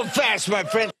like it. Fast, my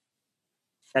friend.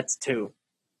 That's two.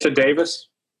 To Davis?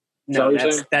 No,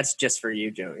 that's just for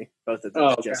you, Joey. Both of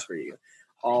those just for you.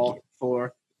 All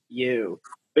for you.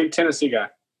 Big Tennessee guy.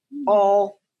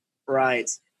 All right.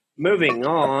 Moving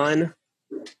on.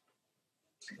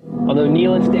 Although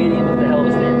Neyland Stadium is the hell of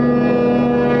a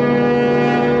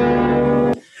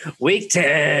stadium. Week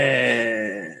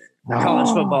 10. College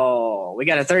football. We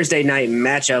got a Thursday night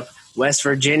matchup. West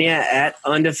Virginia at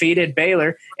undefeated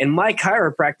Baylor. And my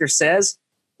chiropractor says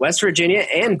West Virginia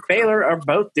and Baylor are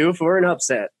both due for an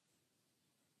upset.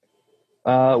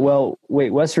 Well,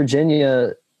 wait, West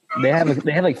Virginia, they have like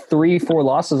 3-4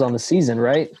 losses on the season,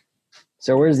 right?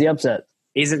 So where's the upset?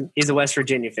 He's a West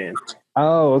Virginia fan.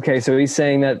 Oh, okay. So he's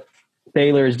saying that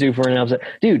Baylor is due for an upset.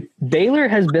 Dude, Baylor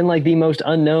has been like the most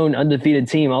unknown undefeated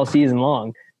team all season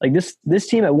long. Like this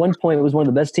team at one point was one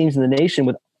of the best teams in the nation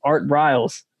with Art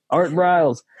Briles.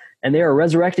 And they are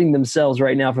resurrecting themselves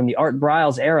right now from the Art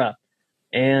Briles era.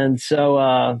 And so,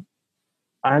 I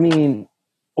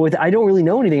don't really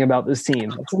know anything about this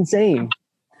team. It's insane.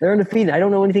 They're undefeated. I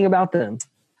don't know anything about them.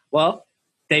 Well,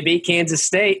 they beat Kansas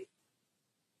State.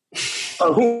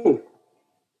 Oh, who?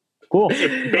 Cool.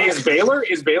 Is Baylor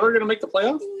going to make the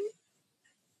playoff?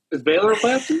 Is Baylor a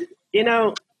playoff team? You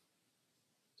know,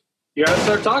 you got to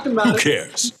start talking about it. Who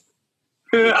cares?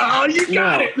 Oh, you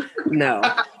got it. No.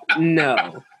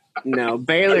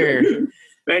 Baylor.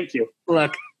 Thank you.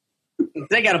 Look,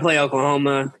 they got to play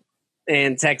Oklahoma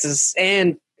and Texas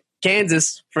and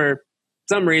Kansas for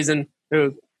some reason,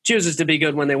 who chooses to be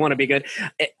good when they want to be good.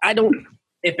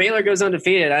 If Baylor goes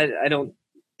undefeated, I don't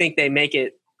think they make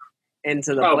it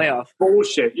into the playoff.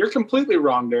 Bullshit. You're completely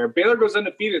wrong there. Baylor goes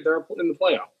undefeated, they're in the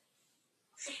playoff.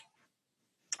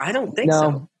 I don't think so.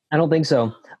 No, I don't think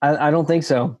so. I don't think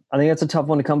so. I think that's a tough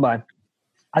one to come by.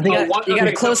 I think you got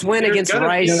a close win against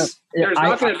Rice. There's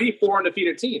not going to be 4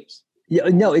 undefeated teams. Yeah,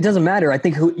 no, it doesn't matter. I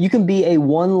think you can be a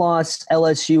 1-loss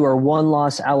LSU or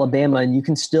 1-loss Alabama, and you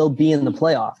can still be in the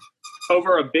playoff.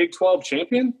 Over a Big 12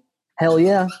 champion? Hell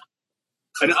yeah.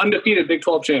 An undefeated Big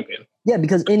 12 champion. Yeah,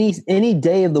 because any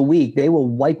day of the week, they will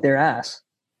wipe their ass.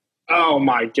 Oh,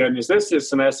 my goodness. This is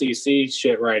some SEC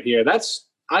shit right here. That's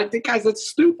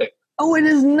stupid. Oh, it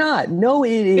is not. No,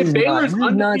 it is not. It's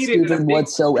not stupid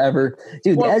whatsoever.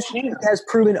 Dude, the SEC has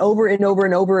proven over and over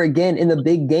and over again in the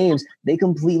big games, they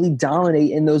completely dominate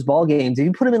in those ball games. If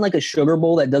you put them in like a Sugar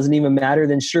Bowl that doesn't even matter,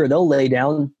 then sure, they'll lay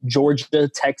down Georgia,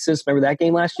 Texas. Remember that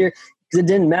game last year? Because it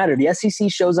didn't matter. The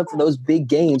SEC shows up for those big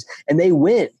games, and they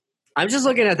win. I'm just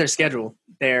looking at their schedule.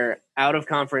 Their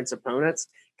out-of-conference opponents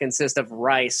consist of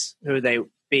Rice, who they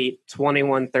beat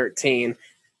 21-13,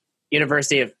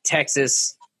 University of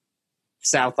Texas,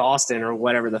 South Austin, or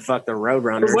whatever the fuck the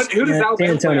Roadrunners. Who does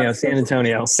Alabama San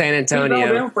Antonio. Who does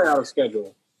Alabama play out of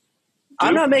schedule?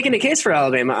 I'm not making a case for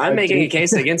Alabama. I'm making a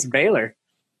case against Baylor.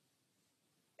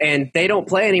 And they don't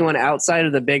play anyone outside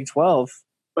of the Big 12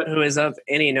 who is of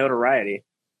any notoriety.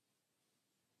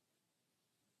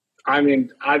 I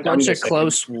mean, bunch of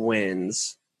close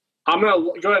wins. I'm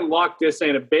going to go ahead and lock this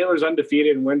in. If Baylor's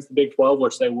undefeated and wins the Big 12,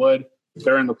 which they would,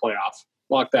 they're in the playoff.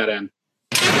 Lock that in.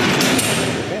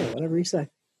 you say.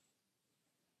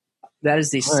 That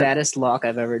is the saddest lock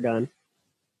I've ever done.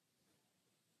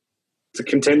 It's a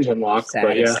contingent lock,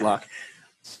 but yeah. Saddest lock.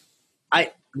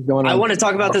 I want to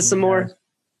talk about this some more,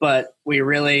 but we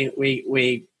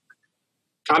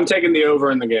I'm taking the over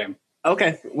in the game.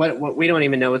 okay. What we don't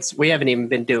even know. We haven't even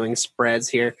been doing spreads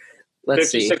here. Let's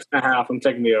see. 56.5. I'm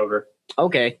taking the over.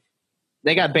 Okay.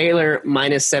 They got Baylor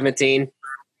minus 17.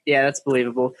 Yeah, that's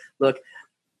believable. Look,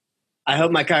 I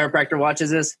hope my chiropractor watches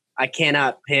this. I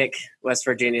cannot pick West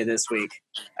Virginia this week.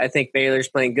 I think Baylor's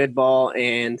playing good ball,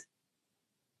 and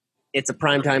it's a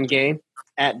primetime game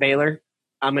at Baylor.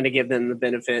 I'm going to give them the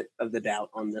benefit of the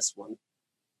doubt on this one.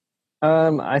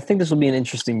 I think this will be an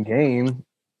interesting game.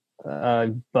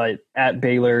 But at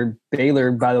Baylor,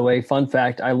 by the way, fun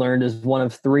fact, I learned is one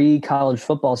of 3 college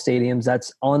football stadiums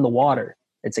that's on the water.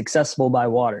 It's accessible by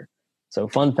water. So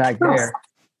fun fact there.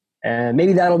 And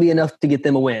maybe that'll be enough to get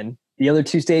them a win. The other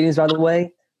 2 stadiums, by the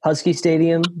way, Husky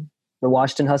Stadium, the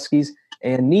Washington Huskies,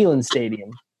 and Neyland Stadium,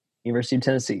 University of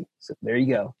Tennessee. So there you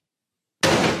go.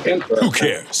 Who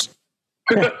cares?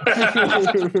 Go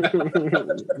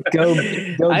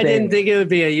I didn't think it would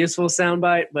be a useful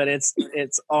soundbite, but it's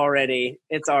already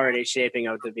shaping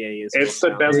up to be a useful. It's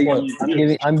the best one.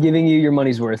 I'm giving you your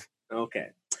money's worth. Okay.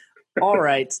 All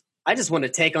right. I just want to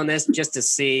take on this just to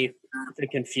see the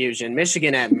confusion.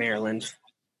 Michigan at Maryland.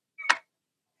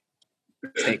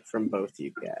 Take from both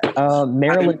you guys.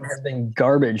 Maryland has been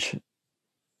garbage.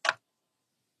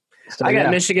 So, I got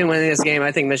Michigan winning this game.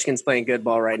 I think Michigan's playing good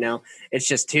ball right now. It's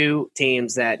just 2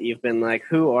 teams that you've been like,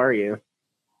 who are you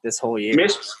this whole year?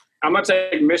 I'm going to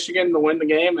take Michigan to win the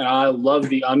game, and I love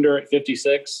the under at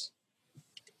 56.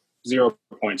 0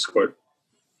 points scored.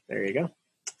 There you go.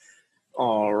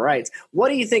 All right. What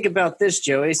do you think about this,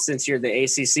 Joey, since you're the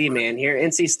ACC man here?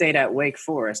 NC State at Wake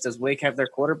Forest. Does Wake have their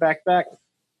quarterback back?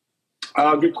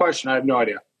 Good question. I have no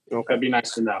idea. Okay. That'd be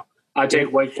nice to know. I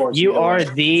take Wake Forest. You are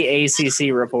the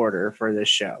ACC reporter for this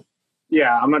show.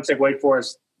 Yeah, I'm going to take Wake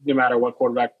Forest no matter what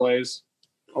quarterback plays.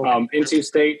 Okay. NC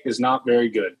State is not very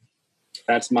good.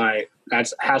 That's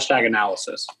hashtag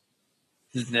analysis.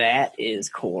 That is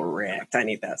correct. I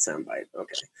need that soundbite.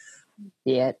 Okay.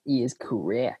 That is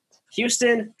correct.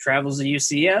 Houston travels to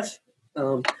UCF.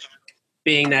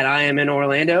 Being that I am in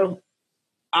Orlando,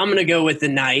 I'm going to go with the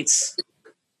Knights.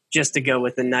 Just to go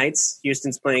with the Knights.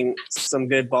 Houston's playing some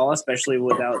good ball, especially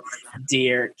without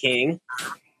De'Aaron King.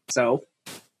 So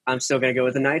I'm still going to go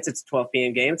with the Knights. It's a 12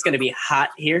 p.m. game. It's going to be hot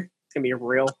here. It's going to be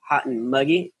real hot and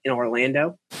muggy in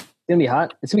Orlando. It's going to be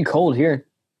hot. It's going to be cold here.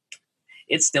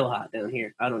 It's still hot down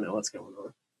here. I don't know what's going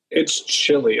on. It's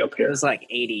chilly up here. It was like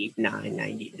 89,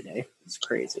 90 today. It's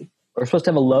crazy. We're supposed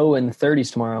to have a low in the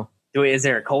 30s tomorrow. Is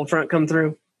there a cold front come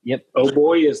through? Yep. Oh,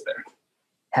 boy, is there.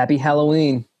 Happy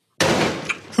Halloween.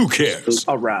 Who cares?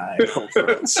 All right. Cold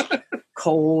fronts.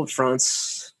 Cold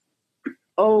fronts.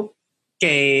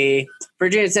 Okay.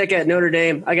 Virginia Tech at Notre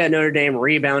Dame. I got Notre Dame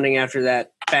rebounding after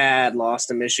that bad loss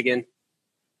to Michigan.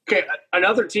 Okay,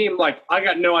 another team, like, I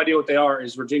got no idea what they are,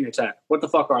 is Virginia Tech. What the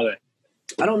fuck are they?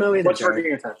 I don't know either. What's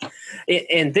Virginia Tech?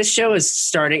 And this show is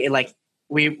starting, like,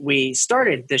 we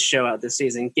started this show out this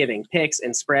season giving picks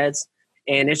and spreads,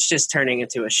 and it's just turning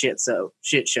into a shit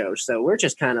show. So we're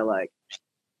just kind of like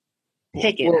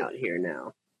picking out here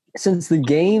now. Since the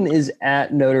game is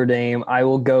at Notre Dame, I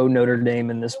will go Notre Dame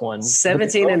in this one.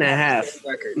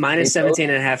 17.5. Minus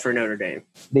 17.5 for Notre Dame.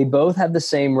 They both have the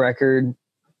same record.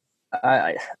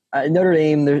 Notre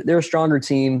Dame, they're a stronger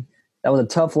team. That was a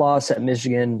tough loss at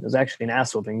Michigan. It was actually an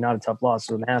ass whooping, not a tough loss.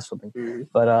 It was an ass whooping. Mm-hmm.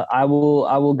 But I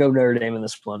will go Notre Dame in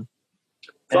this one.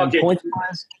 Fuck it. Points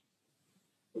wise,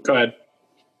 go ahead.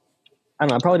 I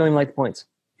don't know. I probably don't even like the points.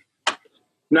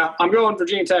 No, I'm going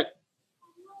Virginia Tech.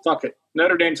 Fuck it.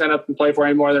 Notre Dame's not up and play for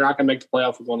anymore. They're not going to make the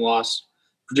playoff with one loss.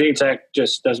 Virginia Tech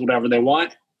just does whatever they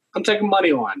want. I'm taking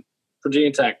money line.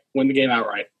 Virginia Tech win the game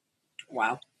outright.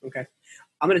 Wow. Okay.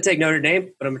 I'm going to take Notre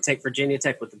Dame, but I'm going to take Virginia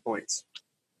Tech with the points.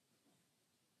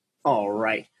 All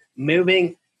right.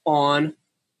 Moving on.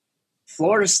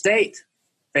 Florida State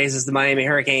faces the Miami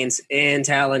Hurricanes in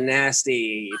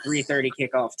Tallahassee. 3:30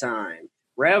 kickoff time.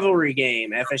 Rivalry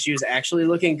game. FSU is actually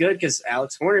looking good because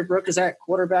Alex Hornibrook is at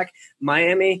quarterback.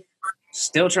 Miami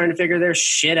still trying to figure their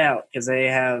shit out because they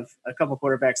have a couple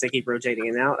quarterbacks they keep rotating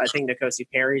in and out. I think N'Kosi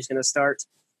Perry is going to start.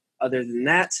 Other than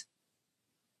that,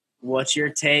 what's your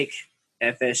take,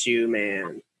 FSU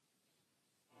man?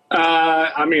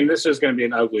 I mean, this is going to be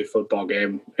an ugly football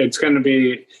game. It's going to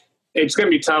be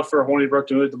tough for Hornibrook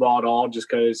to move the ball at all just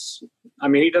because, I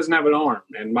mean, he doesn't have an arm,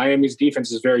 and Miami's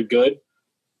defense is very good.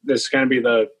 This is going to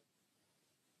be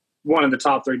one of the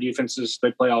top 3 defenses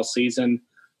they play all season.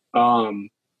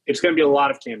 it's going to be a lot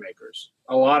of Cam Akers.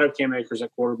 A lot of Cam Akers at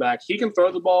quarterback. He can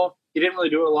throw the ball. He didn't really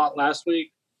do it a lot last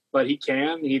week, but he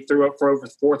can. He threw up for over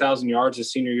 4,000 yards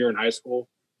his senior year in high school.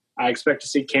 I expect to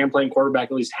see Cam playing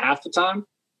quarterback at least half the time.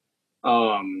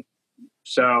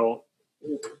 So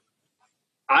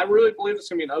I really believe it's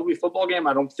going to be an ugly football game.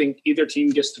 I don't think either team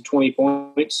gets to 20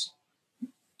 points.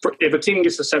 If a team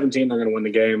gets to 17, they're going to win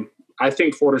the game. I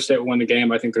think Florida State will win the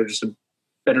game. I think they're just a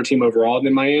better team overall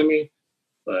than Miami.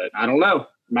 But I don't know.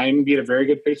 Miami beat a very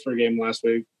good Pittsburgh game last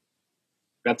week.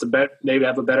 That's a bet. They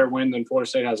have a better win than Florida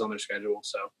State has on their schedule.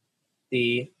 So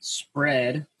the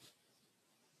spread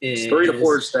is 3 to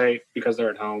Florida State because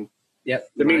they're at home. Yep.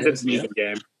 That means it's an even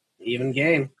game. Even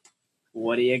game.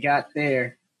 What do you got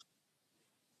there?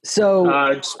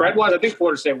 So spread-wise, I think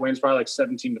Florida State wins probably like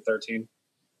 17-13.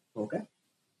 Okay.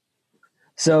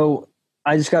 So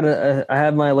I just got I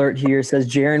have my alert here. It says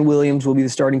Jaron Williams will be the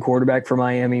starting quarterback for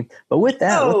Miami. But with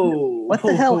that, what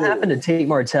the hell happened to Tate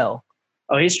Martell?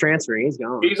 Oh, he's transferring. He's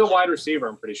gone. He's a wide receiver,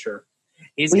 I'm pretty sure.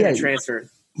 He's going to transfer.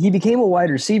 He became a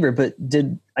wide receiver, but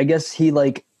I guess he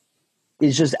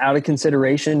is just out of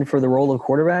consideration for the role of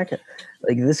quarterback?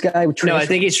 Like this guy? No, I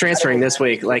think he's transferring this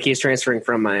week. Like he's transferring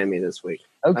from Miami this week.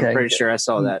 Okay. I'm pretty sure I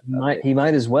saw that. He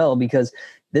might as well, because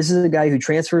this is a guy who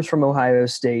transfers from Ohio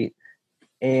State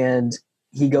and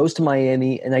he goes to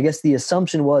Miami. And I guess the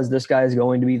assumption was this guy is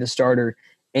going to be the starter.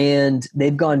 And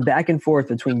they've gone back and forth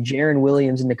between Jaron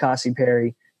Williams and N'Keal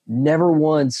Perry. Never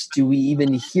once do we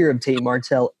even hear of Tate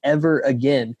Martell ever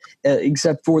again,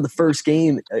 except for the first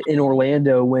game in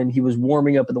Orlando when he was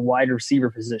warming up at the wide receiver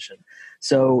position.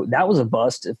 So that was a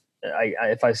bust,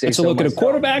 if I say Let's so look myself. at a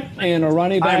quarterback and a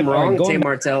running back. I'm wrong. Tate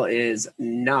Martell is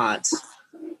not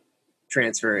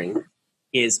transferring.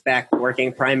 He is back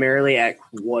working primarily at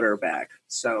quarterback.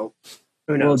 So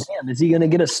who knows? Well, damn, is he going to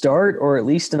get a start or at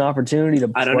least an opportunity to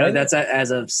play? I don't know. That's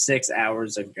as of 6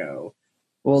 hours ago.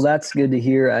 Well, that's good to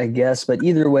hear, I guess. But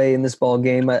either way, in this ball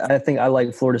game, I think I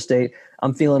like Florida State.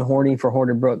 I'm feeling horny for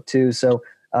Horton Brook too. So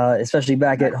especially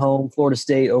back at home, Florida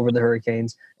State over the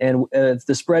Hurricanes. And if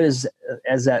the spread is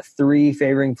at 3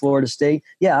 favoring Florida State,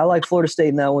 yeah, I like Florida State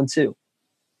in that one too.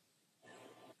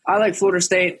 I like Florida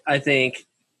State. I think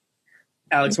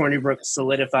Alex Hornibrook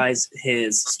solidifies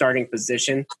his starting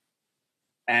position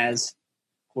as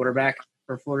quarterback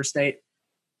for Florida State.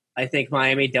 I think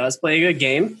Miami does play a good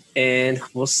game, and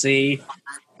we'll see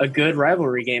a good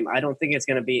rivalry game. I don't think it's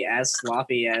going to be as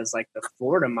sloppy as like the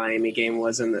Florida-Miami game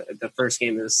was in the first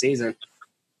game of the season,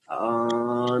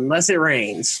 unless it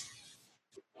rains.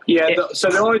 Yeah, so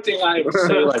the only thing I would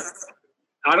say,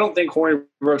 I don't think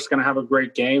Hornibrook's going to have a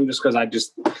great game just because I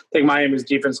just think Miami's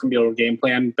defense can be able to game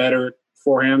plan better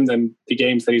for him than the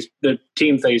teams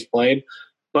that he's played.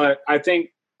 But I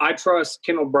trust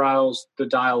Kendall Briles to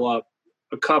dial up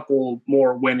a couple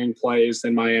more winning plays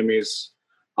than Miami's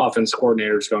offense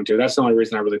coordinator is going to. That's the only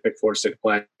reason I really picked Florida State to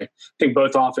play. I think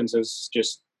both offenses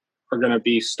just are going to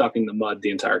be stuck in the mud the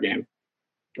entire game.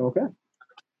 Okay.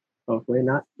 Hopefully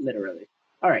not literally.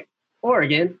 All right.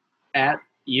 Oregon at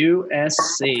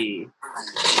USC.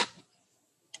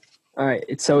 All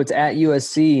right. So it's at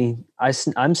USC.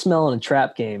 I'm smelling a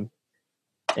trap game.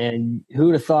 And who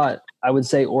would have thought I would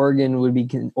say Oregon would be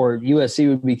or USC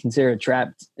would be considered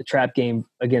a trap game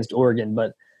against Oregon,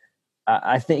 but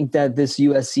I think that this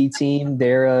USC team,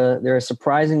 they're a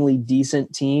surprisingly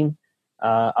decent team.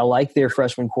 I like their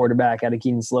freshman quarterback out of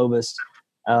Keaton Slovis,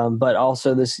 but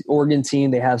also this Oregon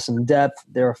team, they have some depth.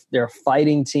 They're a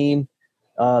fighting team.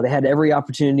 They had every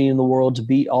opportunity in the world to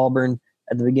beat Auburn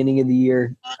at the beginning of the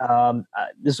year.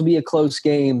 This will be a close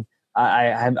game.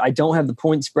 I don't have the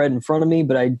point spread in front of me,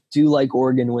 but I do like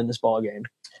Oregon to win this ball game.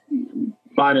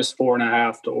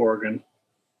 -4.5 to Oregon.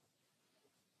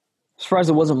 Surprised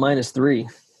it wasn't -3.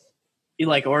 You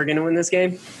like Oregon to win this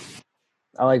game?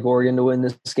 I like Oregon to win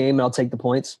this game, and I'll take the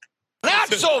points. Not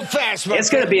so fast, man. It's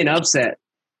going to be an upset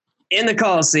in the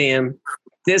Coliseum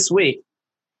this week.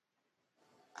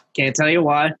 Can't tell you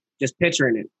why. Just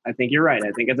picturing it. I think you're right.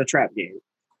 I think it's a trap game.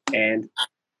 And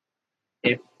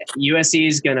if USC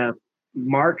is going to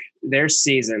mark their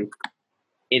season,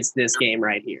 it's this game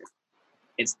right here.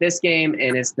 It's this game,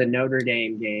 and it's the Notre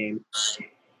Dame game.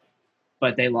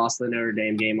 But they lost the Notre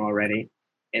Dame game already.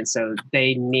 And so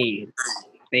they need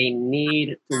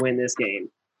to win this game.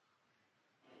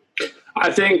 I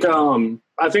think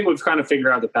we've kind of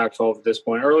figured out the Pac-12 at this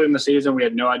point. Early in the season, we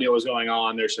had no idea what was going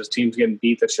on. There's just teams getting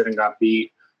beat that shouldn't got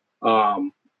beat.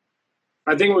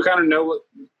 I think we kind of know what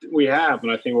we have,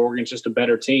 and I think Oregon's just a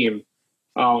better team.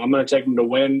 I'm going to take them to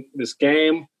win this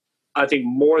game. I think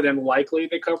more than likely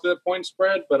they cover the point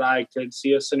spread, but I could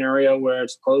see a scenario where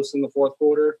it's close in the fourth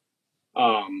quarter.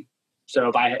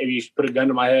 So if you put a gun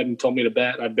to my head and told me to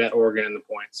bet, I'd bet Oregon in the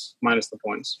points, minus the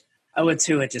points. I would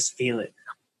too. I just feel it.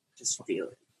 Just feel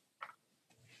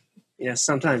it.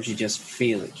 Sometimes you just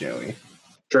feel it, Joey.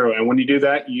 True. And when you do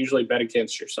that, you usually bet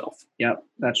against yourself. Yep,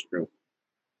 that's true.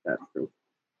 That's true.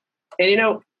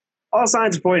 And, all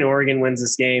signs point Oregon wins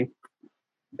this game.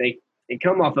 They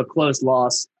come off a close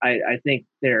loss. I think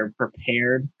they're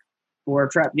prepared for a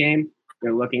trap game.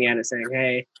 They're looking at it saying,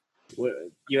 hey,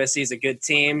 USC is a good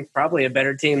team, probably a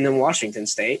better team than Washington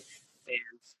State. And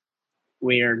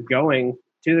we are going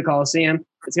to the Coliseum.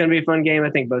 It's going to be a fun game. I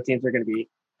think both teams are going to be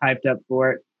hyped up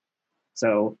for it.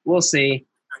 So we'll see.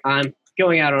 I'm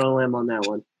going out on a limb on that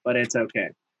one, but it's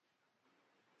okay.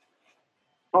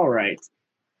 All right.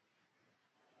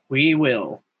 We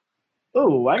will.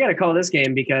 Oh, I got to call this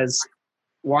game because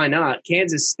why not?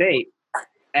 Kansas State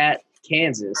at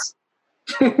Kansas.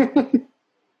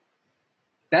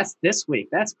 That's this week.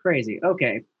 That's crazy.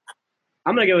 Okay.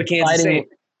 I'm going to go with Kansas State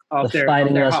off their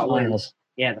hot win.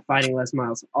 Yeah, the Fighting Les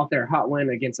Miles. Off their hot win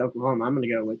against Oklahoma, I'm going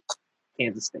to go with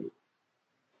Kansas State.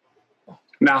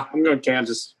 No, I'm going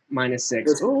Kansas.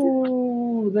 -6.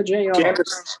 Ooh, the JR.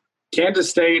 Kansas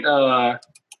State, they're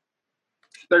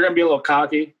going to be a little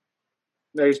cocky.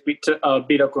 They just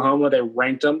beat Oklahoma. They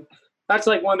ranked them. That's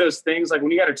like one of those things, like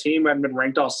when you got a team that hasn't been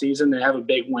ranked all season, they have a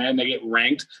big win, they get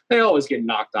ranked, they always get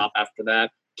knocked off after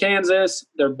that. Kansas,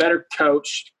 they're better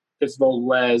coached. It's old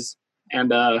Les, and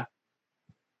they're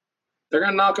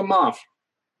going to knock them off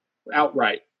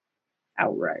outright.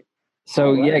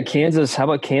 So, Kansas, how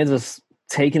about Kansas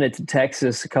taking it to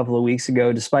Texas a couple of weeks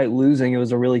ago? Despite losing, it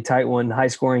was a really tight one,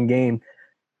 high-scoring game.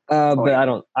 But I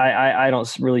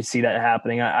don't really see that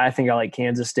happening. I think I like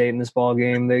Kansas State in this ball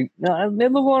game. They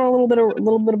move on a little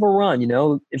bit of a run.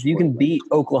 If you can beat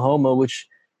Oklahoma, which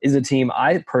is a team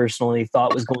I personally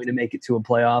thought was going to make it to a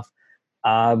playoff.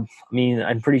 I'm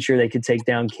pretty sure they could take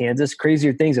down Kansas.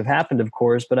 Crazier things have happened, of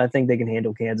course, but I think they can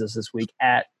handle Kansas this week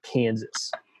at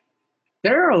Kansas.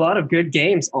 There are a lot of good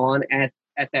games on at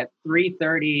that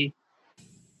 3:30,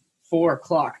 4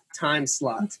 o'clock time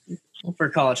slot for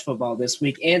college football this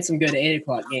week, and some good 8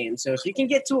 o'clock games. So if you can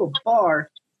get to a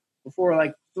bar before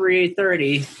like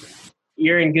 3:30,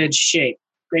 you're in good shape.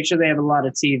 Make sure they have a lot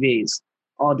of TVs,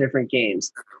 all different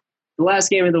games. The last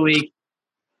game of the week,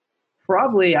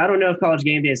 probably, I don't know if College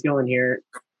Game Day is going here,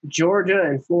 Georgia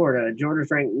and Florida.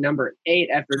 Georgia's ranked number 8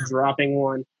 after dropping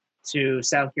one to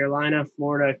South Carolina.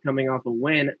 Florida coming off a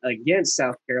win against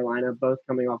South Carolina, both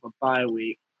coming off a bye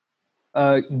week.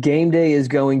 Game Day is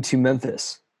going to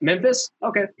Memphis. Memphis?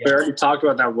 Okay. We already talked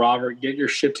about that, Robert. Get your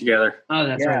shit together. Oh,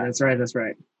 that's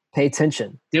right. Pay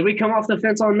attention. Did we come off the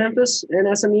fence on Memphis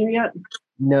and SMU yet?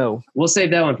 No. We'll save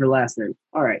that one for last then.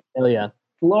 All right. Hell yeah.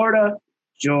 Florida,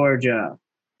 Georgia.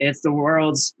 It's the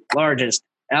world's largest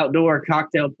outdoor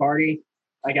cocktail party.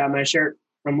 I got my shirt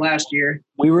from last year.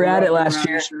 We were at it last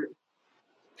year.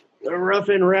 The rough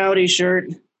and rowdy shirt.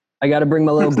 I got to bring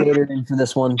my little gator in for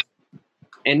this one.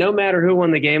 And no matter who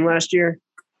won the game last year,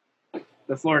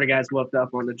 the Florida guys whooped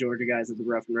up on the Georgia guys at the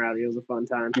rough and rowdy. It was a fun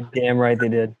time. You're damn right they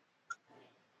did.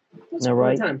 No,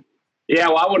 right? Time. Yeah,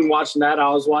 well, I wasn't watching that. I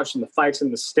was watching the fights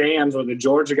in the stands where the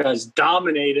Georgia guys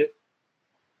dominated.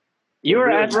 You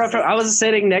were at Rough. I was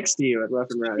sitting next to you at Rough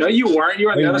and Rowdy. No, you weren't. You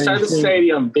were on the other side of the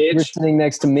stadium, bitch. You were sitting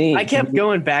next to me. I kept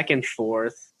going back and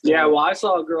forth. Yeah, well, I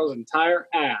saw a girl's entire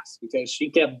ass because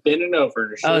she kept bending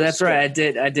over. Oh, that's right. I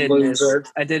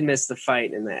did miss the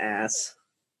fight in the ass.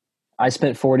 I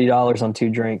spent $40 on 2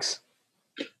 drinks,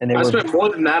 and I spent more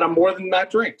than that on more than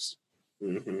that drinks.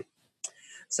 Mm-hmm.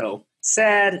 So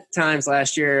sad times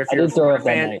last year. If I did throw up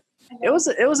that night. It was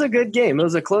a good game. It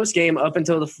was a close game up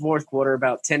until the fourth quarter.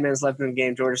 About 10 minutes left in the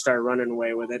game, Georgia started running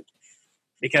away with it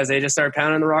because they just started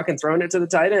pounding the rock and throwing it to the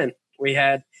tight end. We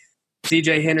had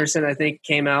C.J. Henderson, I think,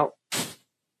 came out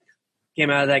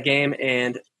of that game,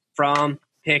 and Fromm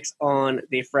picks on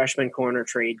the freshman corner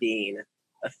Trey Dean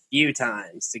a few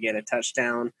times to get a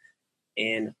touchdown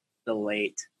in the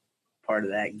late part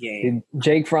of that game.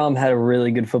 Jake Fromm had a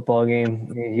really good football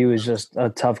game. He was just a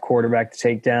tough quarterback to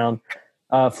take down.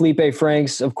 Felipe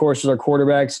Franks, of course, was our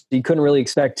quarterback. So you couldn't really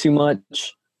expect too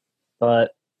much.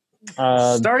 But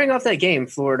starting off that game,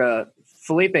 Florida,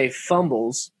 Felipe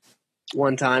fumbles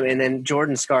one time, and then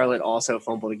Jordan Scarlett also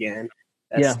fumbled again.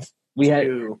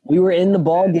 We were in the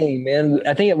ball game, man.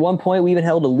 I think at one point we even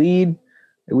held a lead.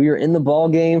 We were in the ball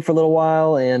game for a little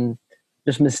while, and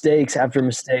just mistakes after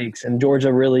mistakes. And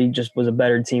Georgia really just was a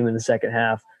better team in the second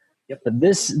half. Yep. But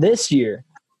this year.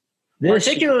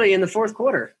 Particularly in the fourth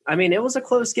quarter. I mean, it was a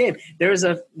close game. There was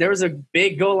a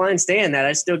big goal line stand that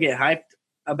I still get hyped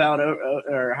about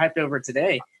or hyped over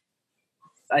today.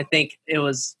 I think it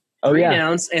was 3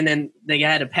 downs, and then they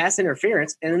had a pass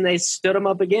interference, and then they stood them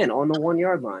up again on the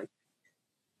 1-yard line.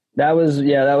 That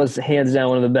was hands down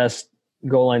one of the best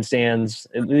goal line stands,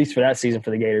 at least for that season for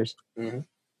the Gators. Mm-hmm.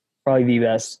 Probably the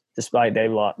best, despite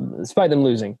them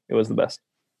losing. It was the best.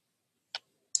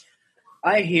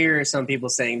 I hear some people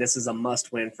saying this is a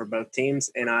must-win for both teams,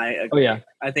 and I agree. Oh, yeah.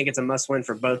 I think it's a must-win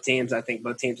for both teams. I think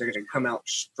both teams are going to come out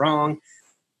strong.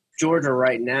 Georgia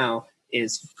right now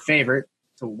is favored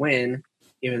to win,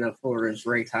 even though Florida is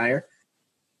ranked higher.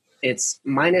 It's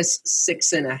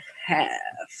 -6.5.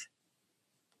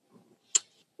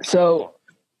 So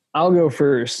I'll go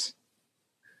first.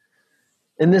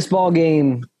 In this ball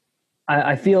game,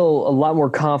 I feel a lot more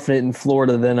confident in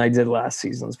Florida than I did last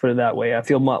season. Let's put it that way. I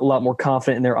feel a lot more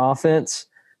confident in their offense.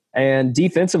 And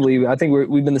defensively, I think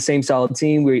we've been the same solid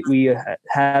team. We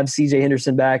have C.J.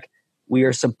 Henderson back. We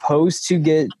are supposed to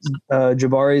get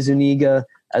Jabari Zuniga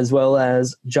as well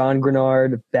as John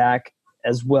Grenard back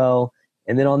as well.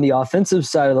 And then on the offensive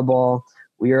side of the ball,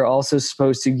 we are also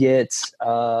supposed to get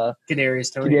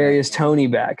Kadarius Toney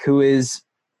back, who is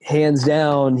hands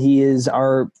down, he is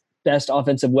our best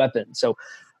offensive weapon. So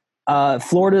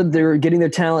Florida, they're getting their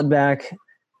talent back.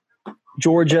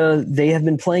 Georgia, they have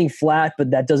been playing flat,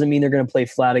 but that doesn't mean they're going to play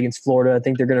flat against Florida. I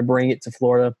think they're going to bring it to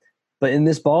Florida. But in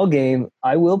this ball game,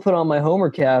 I will put on my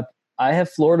homer cap. I have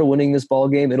Florida winning this ball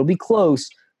game. It'll be close,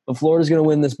 but Florida's going to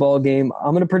win this ball game.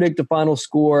 I'm going to predict a final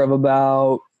score of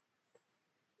about,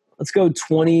 let's go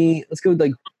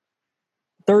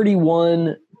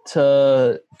 31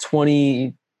 to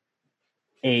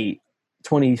 28,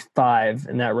 25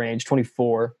 in that range,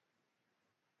 24.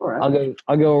 All right.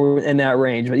 I'll go in that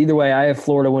range. But either way, I have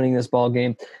Florida winning this ball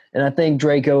game. And I think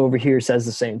Draco over here says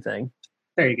the same thing.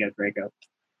 There you go, Draco.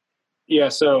 Yeah,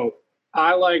 so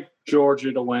I like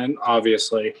Georgia to win,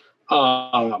 obviously.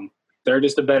 They're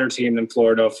just a better team than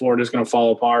Florida. Florida's going to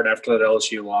fall apart after that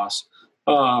LSU loss.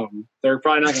 They're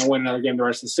probably not going to win another game the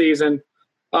rest of the season.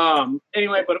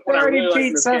 Anyway, but what I really like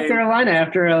in this South game, Carolina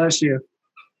after LSU.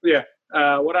 Yeah,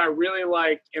 what I really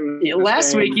like in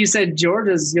last game, week you said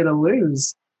Georgia's going to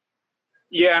lose.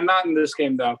 Yeah, not in this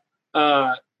game though.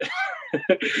 What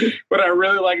I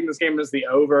really like in this game is the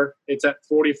over. It's at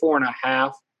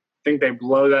 44.5. I think they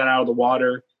blow that out of the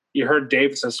water. You heard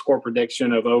Davis's score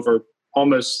prediction of over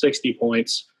almost 60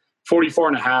 points.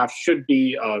 44.5 should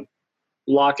be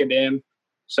lock it in.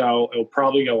 So it'll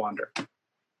probably go under.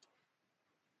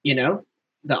 You know,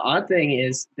 the odd thing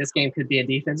is this game could be a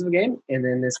defensive game, and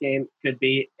then this game could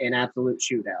be an absolute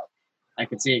shootout. I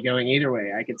could see it going either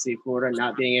way. I could see Florida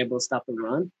not being able to stop the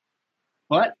run,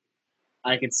 but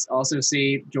I could also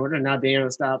see Georgia not being able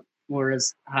to stop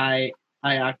Florida's high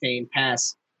octane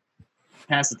pass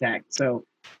attack. So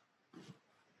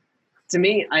to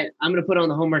me, I'm going to put on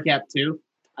the homer cap too.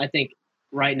 I think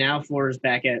right now Florida's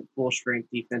back at full strength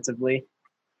defensively.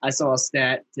 I saw a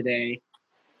stat today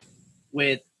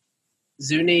with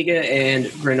Zuniga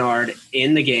and Grenard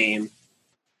in the game.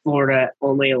 Florida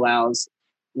only allows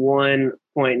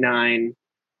 1.9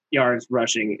 yards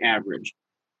rushing average.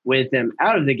 With them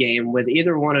out of the game, with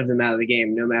either one of them out of the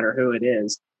game, no matter who it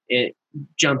is, it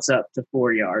jumps up to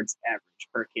 4 yards average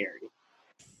per carry.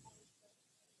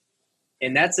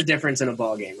 And that's the difference in a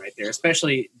ball game right there,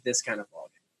 especially this kind of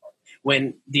ball game.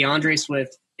 When DeAndre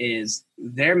Swift is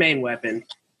their main weapon,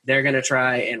 they're going to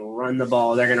try and run the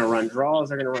ball. They're going to run draws.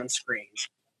 They're going to run screens.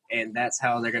 And that's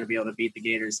how they're going to be able to beat the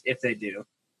Gators if they do.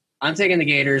 I'm taking the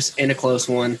Gators in a close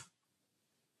one.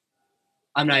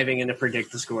 I'm not even going to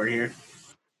predict the score here.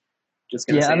 Just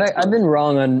gonna say I've been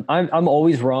wrong on. I'm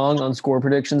always wrong on score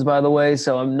predictions, by the way.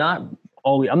 So I'm not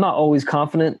always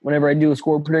confident whenever I do a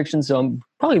score prediction. So I'm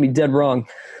probably gonna be dead wrong.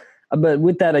 But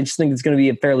with that, I just think it's going to be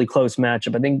a fairly close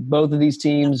matchup. I think both of these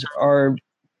teams are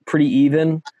pretty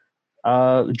even.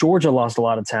 Georgia lost a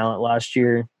lot of talent last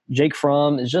year. Jake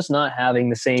Fromm is just not having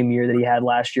the same year that he had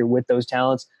last year with those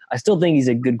talents. I still think he's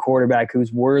a good quarterback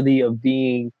who's worthy of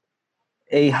being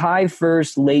a high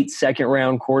first, late second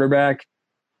round quarterback.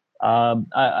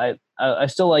 I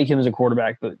still like him as a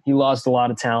quarterback, but he lost a lot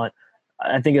of talent.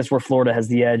 I think that's where Florida has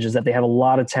the edge, is that they have a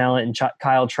lot of talent, and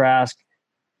Kyle Trask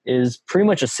is pretty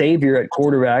much a savior at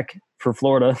quarterback for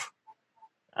Florida.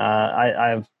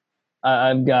 I've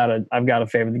got to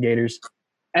favor the Gators.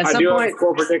 At I some do point, have a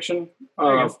score prediction: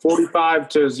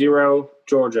 45-0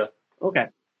 Georgia. Okay,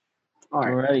 all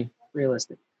right, Alrighty.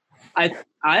 realistic. I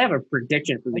have a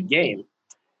prediction for the game.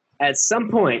 At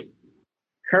some point,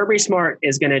 Kirby Smart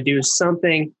is going to do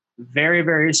something very,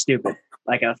 very stupid,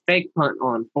 like a fake punt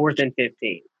on 4th and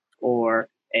 15, or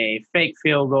a fake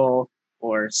field goal,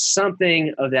 or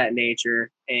something of that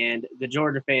nature, and the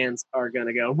Georgia fans are going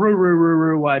to go, "Roo, roo, roo,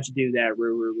 roo, why'd you do that?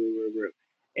 Roo, roo, roo, roo, roo."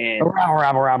 And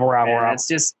that's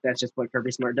just what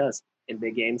Kirby Smart does. In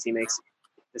big games, he makes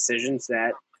decisions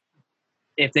that,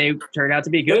 if they turn out to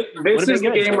be good, this is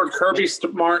the game where Kirby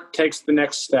Smart takes the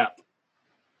next step.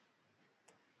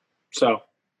 So,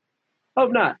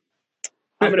 hope not.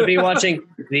 I'm going to be watching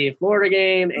the Florida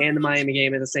game and the Miami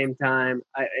game at the same time,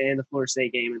 and the Florida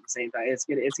State game at the same time. It's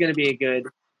going to be a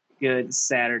good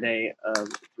Saturday of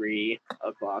 3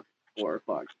 o'clock, 4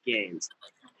 o'clock games.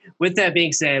 With that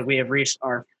being said, we have reached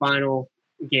our final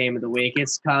game of the week.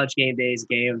 It's College Game Day's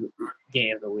game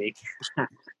of the week.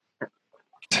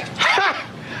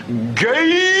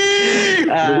 Gay!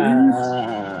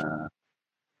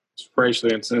 it's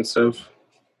racially insensitive.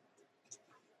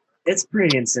 It's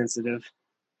pretty insensitive.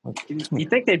 You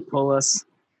think they'd pull us?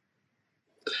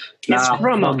 Nah, it's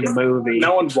from a movie.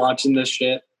 No one's watching this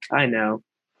shit. I know.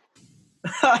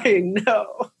 I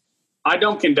know. I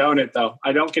don't condone it, though.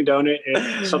 I don't condone it.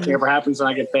 If something ever happens and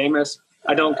I get famous,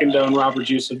 I don't condone Robert's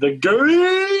use of the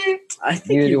gay. I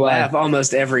think you laugh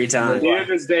almost every time.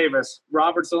 Neither does Davis.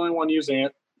 Robert's the only one using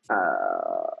it.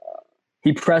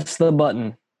 He pressed the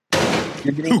button.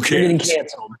 You're getting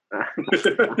canceled.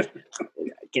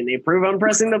 Can they prove I'm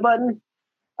pressing the button?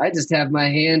 I just have my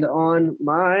hand on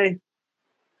my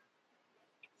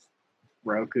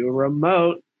Roku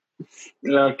remote.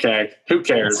 Okay. Who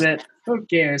cares? That's it. Who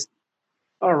cares?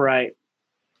 All right.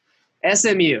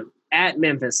 SMU at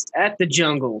Memphis at the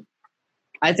Jungle.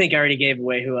 I think I already gave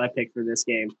away who I picked for this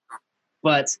game.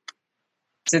 But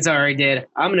since I already did,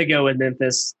 I'm going to go with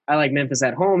Memphis. I like Memphis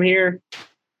at home here.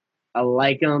 I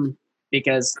like them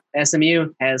because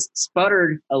SMU has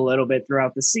sputtered a little bit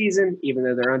throughout the season, even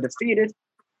though they're undefeated.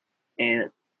 And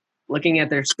looking at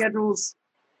their schedules,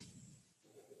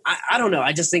 I don't know.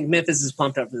 I just think Memphis is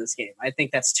pumped up for this game. I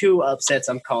think that's 2 upsets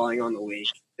I'm calling on the week.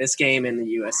 This game and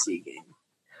the USC game.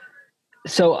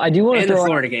 So I do want to throw the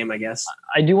Florida game, I guess.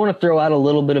 I do want to throw out a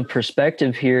little bit of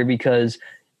perspective here because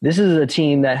this is a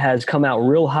team that has come out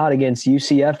real hot against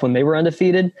UCF when they were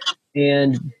undefeated.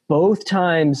 And both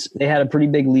times they had a pretty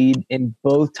big lead, and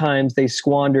both times they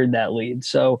squandered that lead.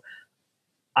 So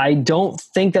I don't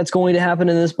think that's going to happen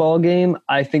in this ball game.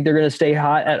 I think they're going to stay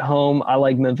hot at home. I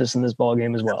like Memphis in this ball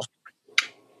game as well.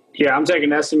 Yeah, I'm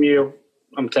taking SMU.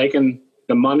 I'm taking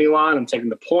the money line. I'm taking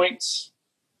the points.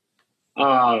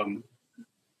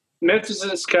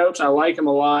 Memphis' coach, I like him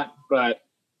a lot, but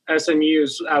SMU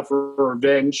is out for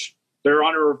revenge. They're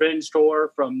on a revenge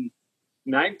tour from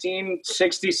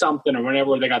 1960-something or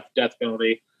whenever they got the death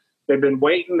penalty. They've been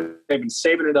waiting. They've been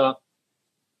saving it up.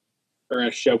 They're going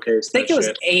to showcase I think it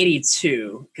was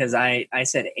 82 because I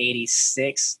said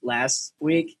 86 last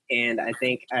week, and I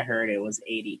think I heard it was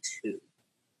 82.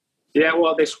 Yeah,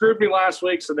 well, they screwed me last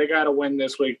week, so they got to win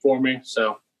this week for me.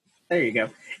 So there you go.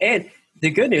 And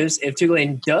the good news, if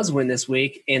Tulane does win this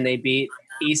week and they beat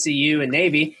ECU and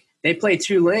Navy, they play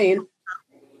Tulane,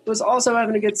 who's also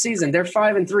having a good season. They're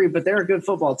 5-3, but they're a good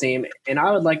football team, and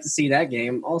I would like to see that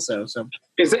game also. So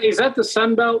is that the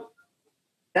Sun Belt?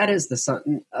 That is the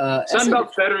Sun. Sun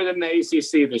Belt's better than the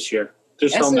ACC this year.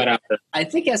 Just throwing that out there. I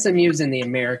think SMU's in the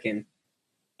American.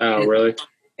 Oh, really?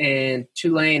 And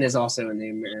Tulane is also in the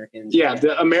American. Yeah,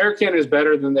 the American is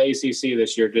better than the ACC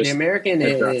this year. The American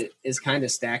is kind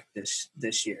of stacked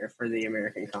this year for the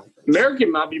American Conference. American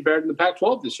might be better than the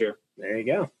Pac-12 this year. There you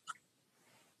go.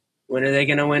 When are they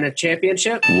going to win a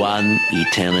championship? One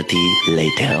eternity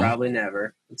later. Probably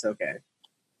never. It's okay.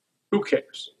 Who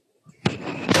cares?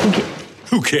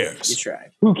 Who cares? You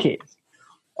tried. Who cares?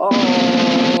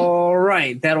 All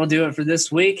right. That'll do it for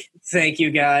this week. Thank you,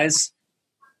 guys.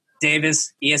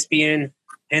 Davis, ESPN,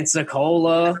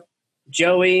 Pensacola,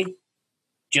 Joey,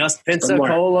 just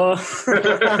Pensacola.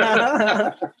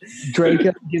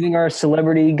 Draco giving our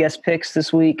celebrity guest picks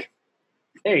this week.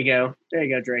 There you go,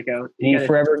 Draco. You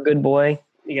forever good boy.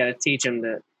 You got to teach him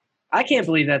that. I can't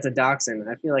believe that's a dachshund.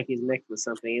 I feel like he's mixed with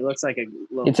something. He looks like a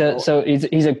little.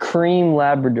 He's a cream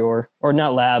Labrador, or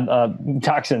not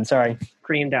dachshund. Sorry,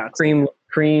 cream dachshund.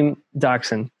 Cream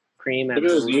dachshund. Cream. Look at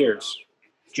those ears.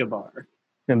 Jabbar.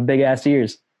 And big ass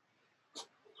ears.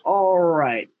 All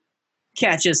right.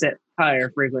 Catch us at Higher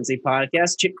Frequency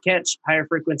Podcast. Catch Higher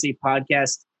Frequency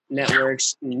Podcast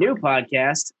Network's new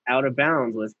podcast, Out of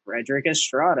Bounds, with Frederick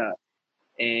Estrada.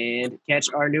 And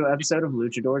catch our new episode of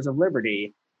Luchadors of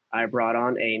Liberty. I brought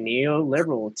on a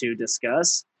neoliberal to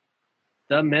discuss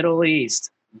the Middle East.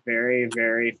 Very,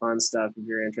 very fun stuff if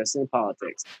you're interested in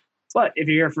politics. But if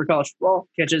you're here for college football,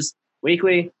 catch us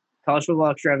weekly. College Football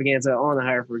Extravaganza on the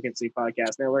Higher Frequency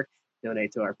Podcast Network.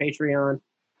 Donate to our Patreon.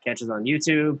 Catch us on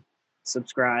YouTube.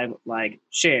 Subscribe, like,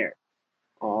 share.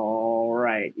 All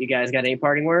right. You guys got any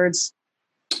parting words?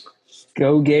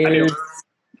 Go Gators.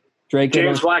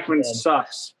 James Blackman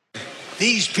sucks.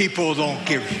 These people don't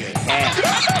give a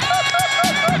shit.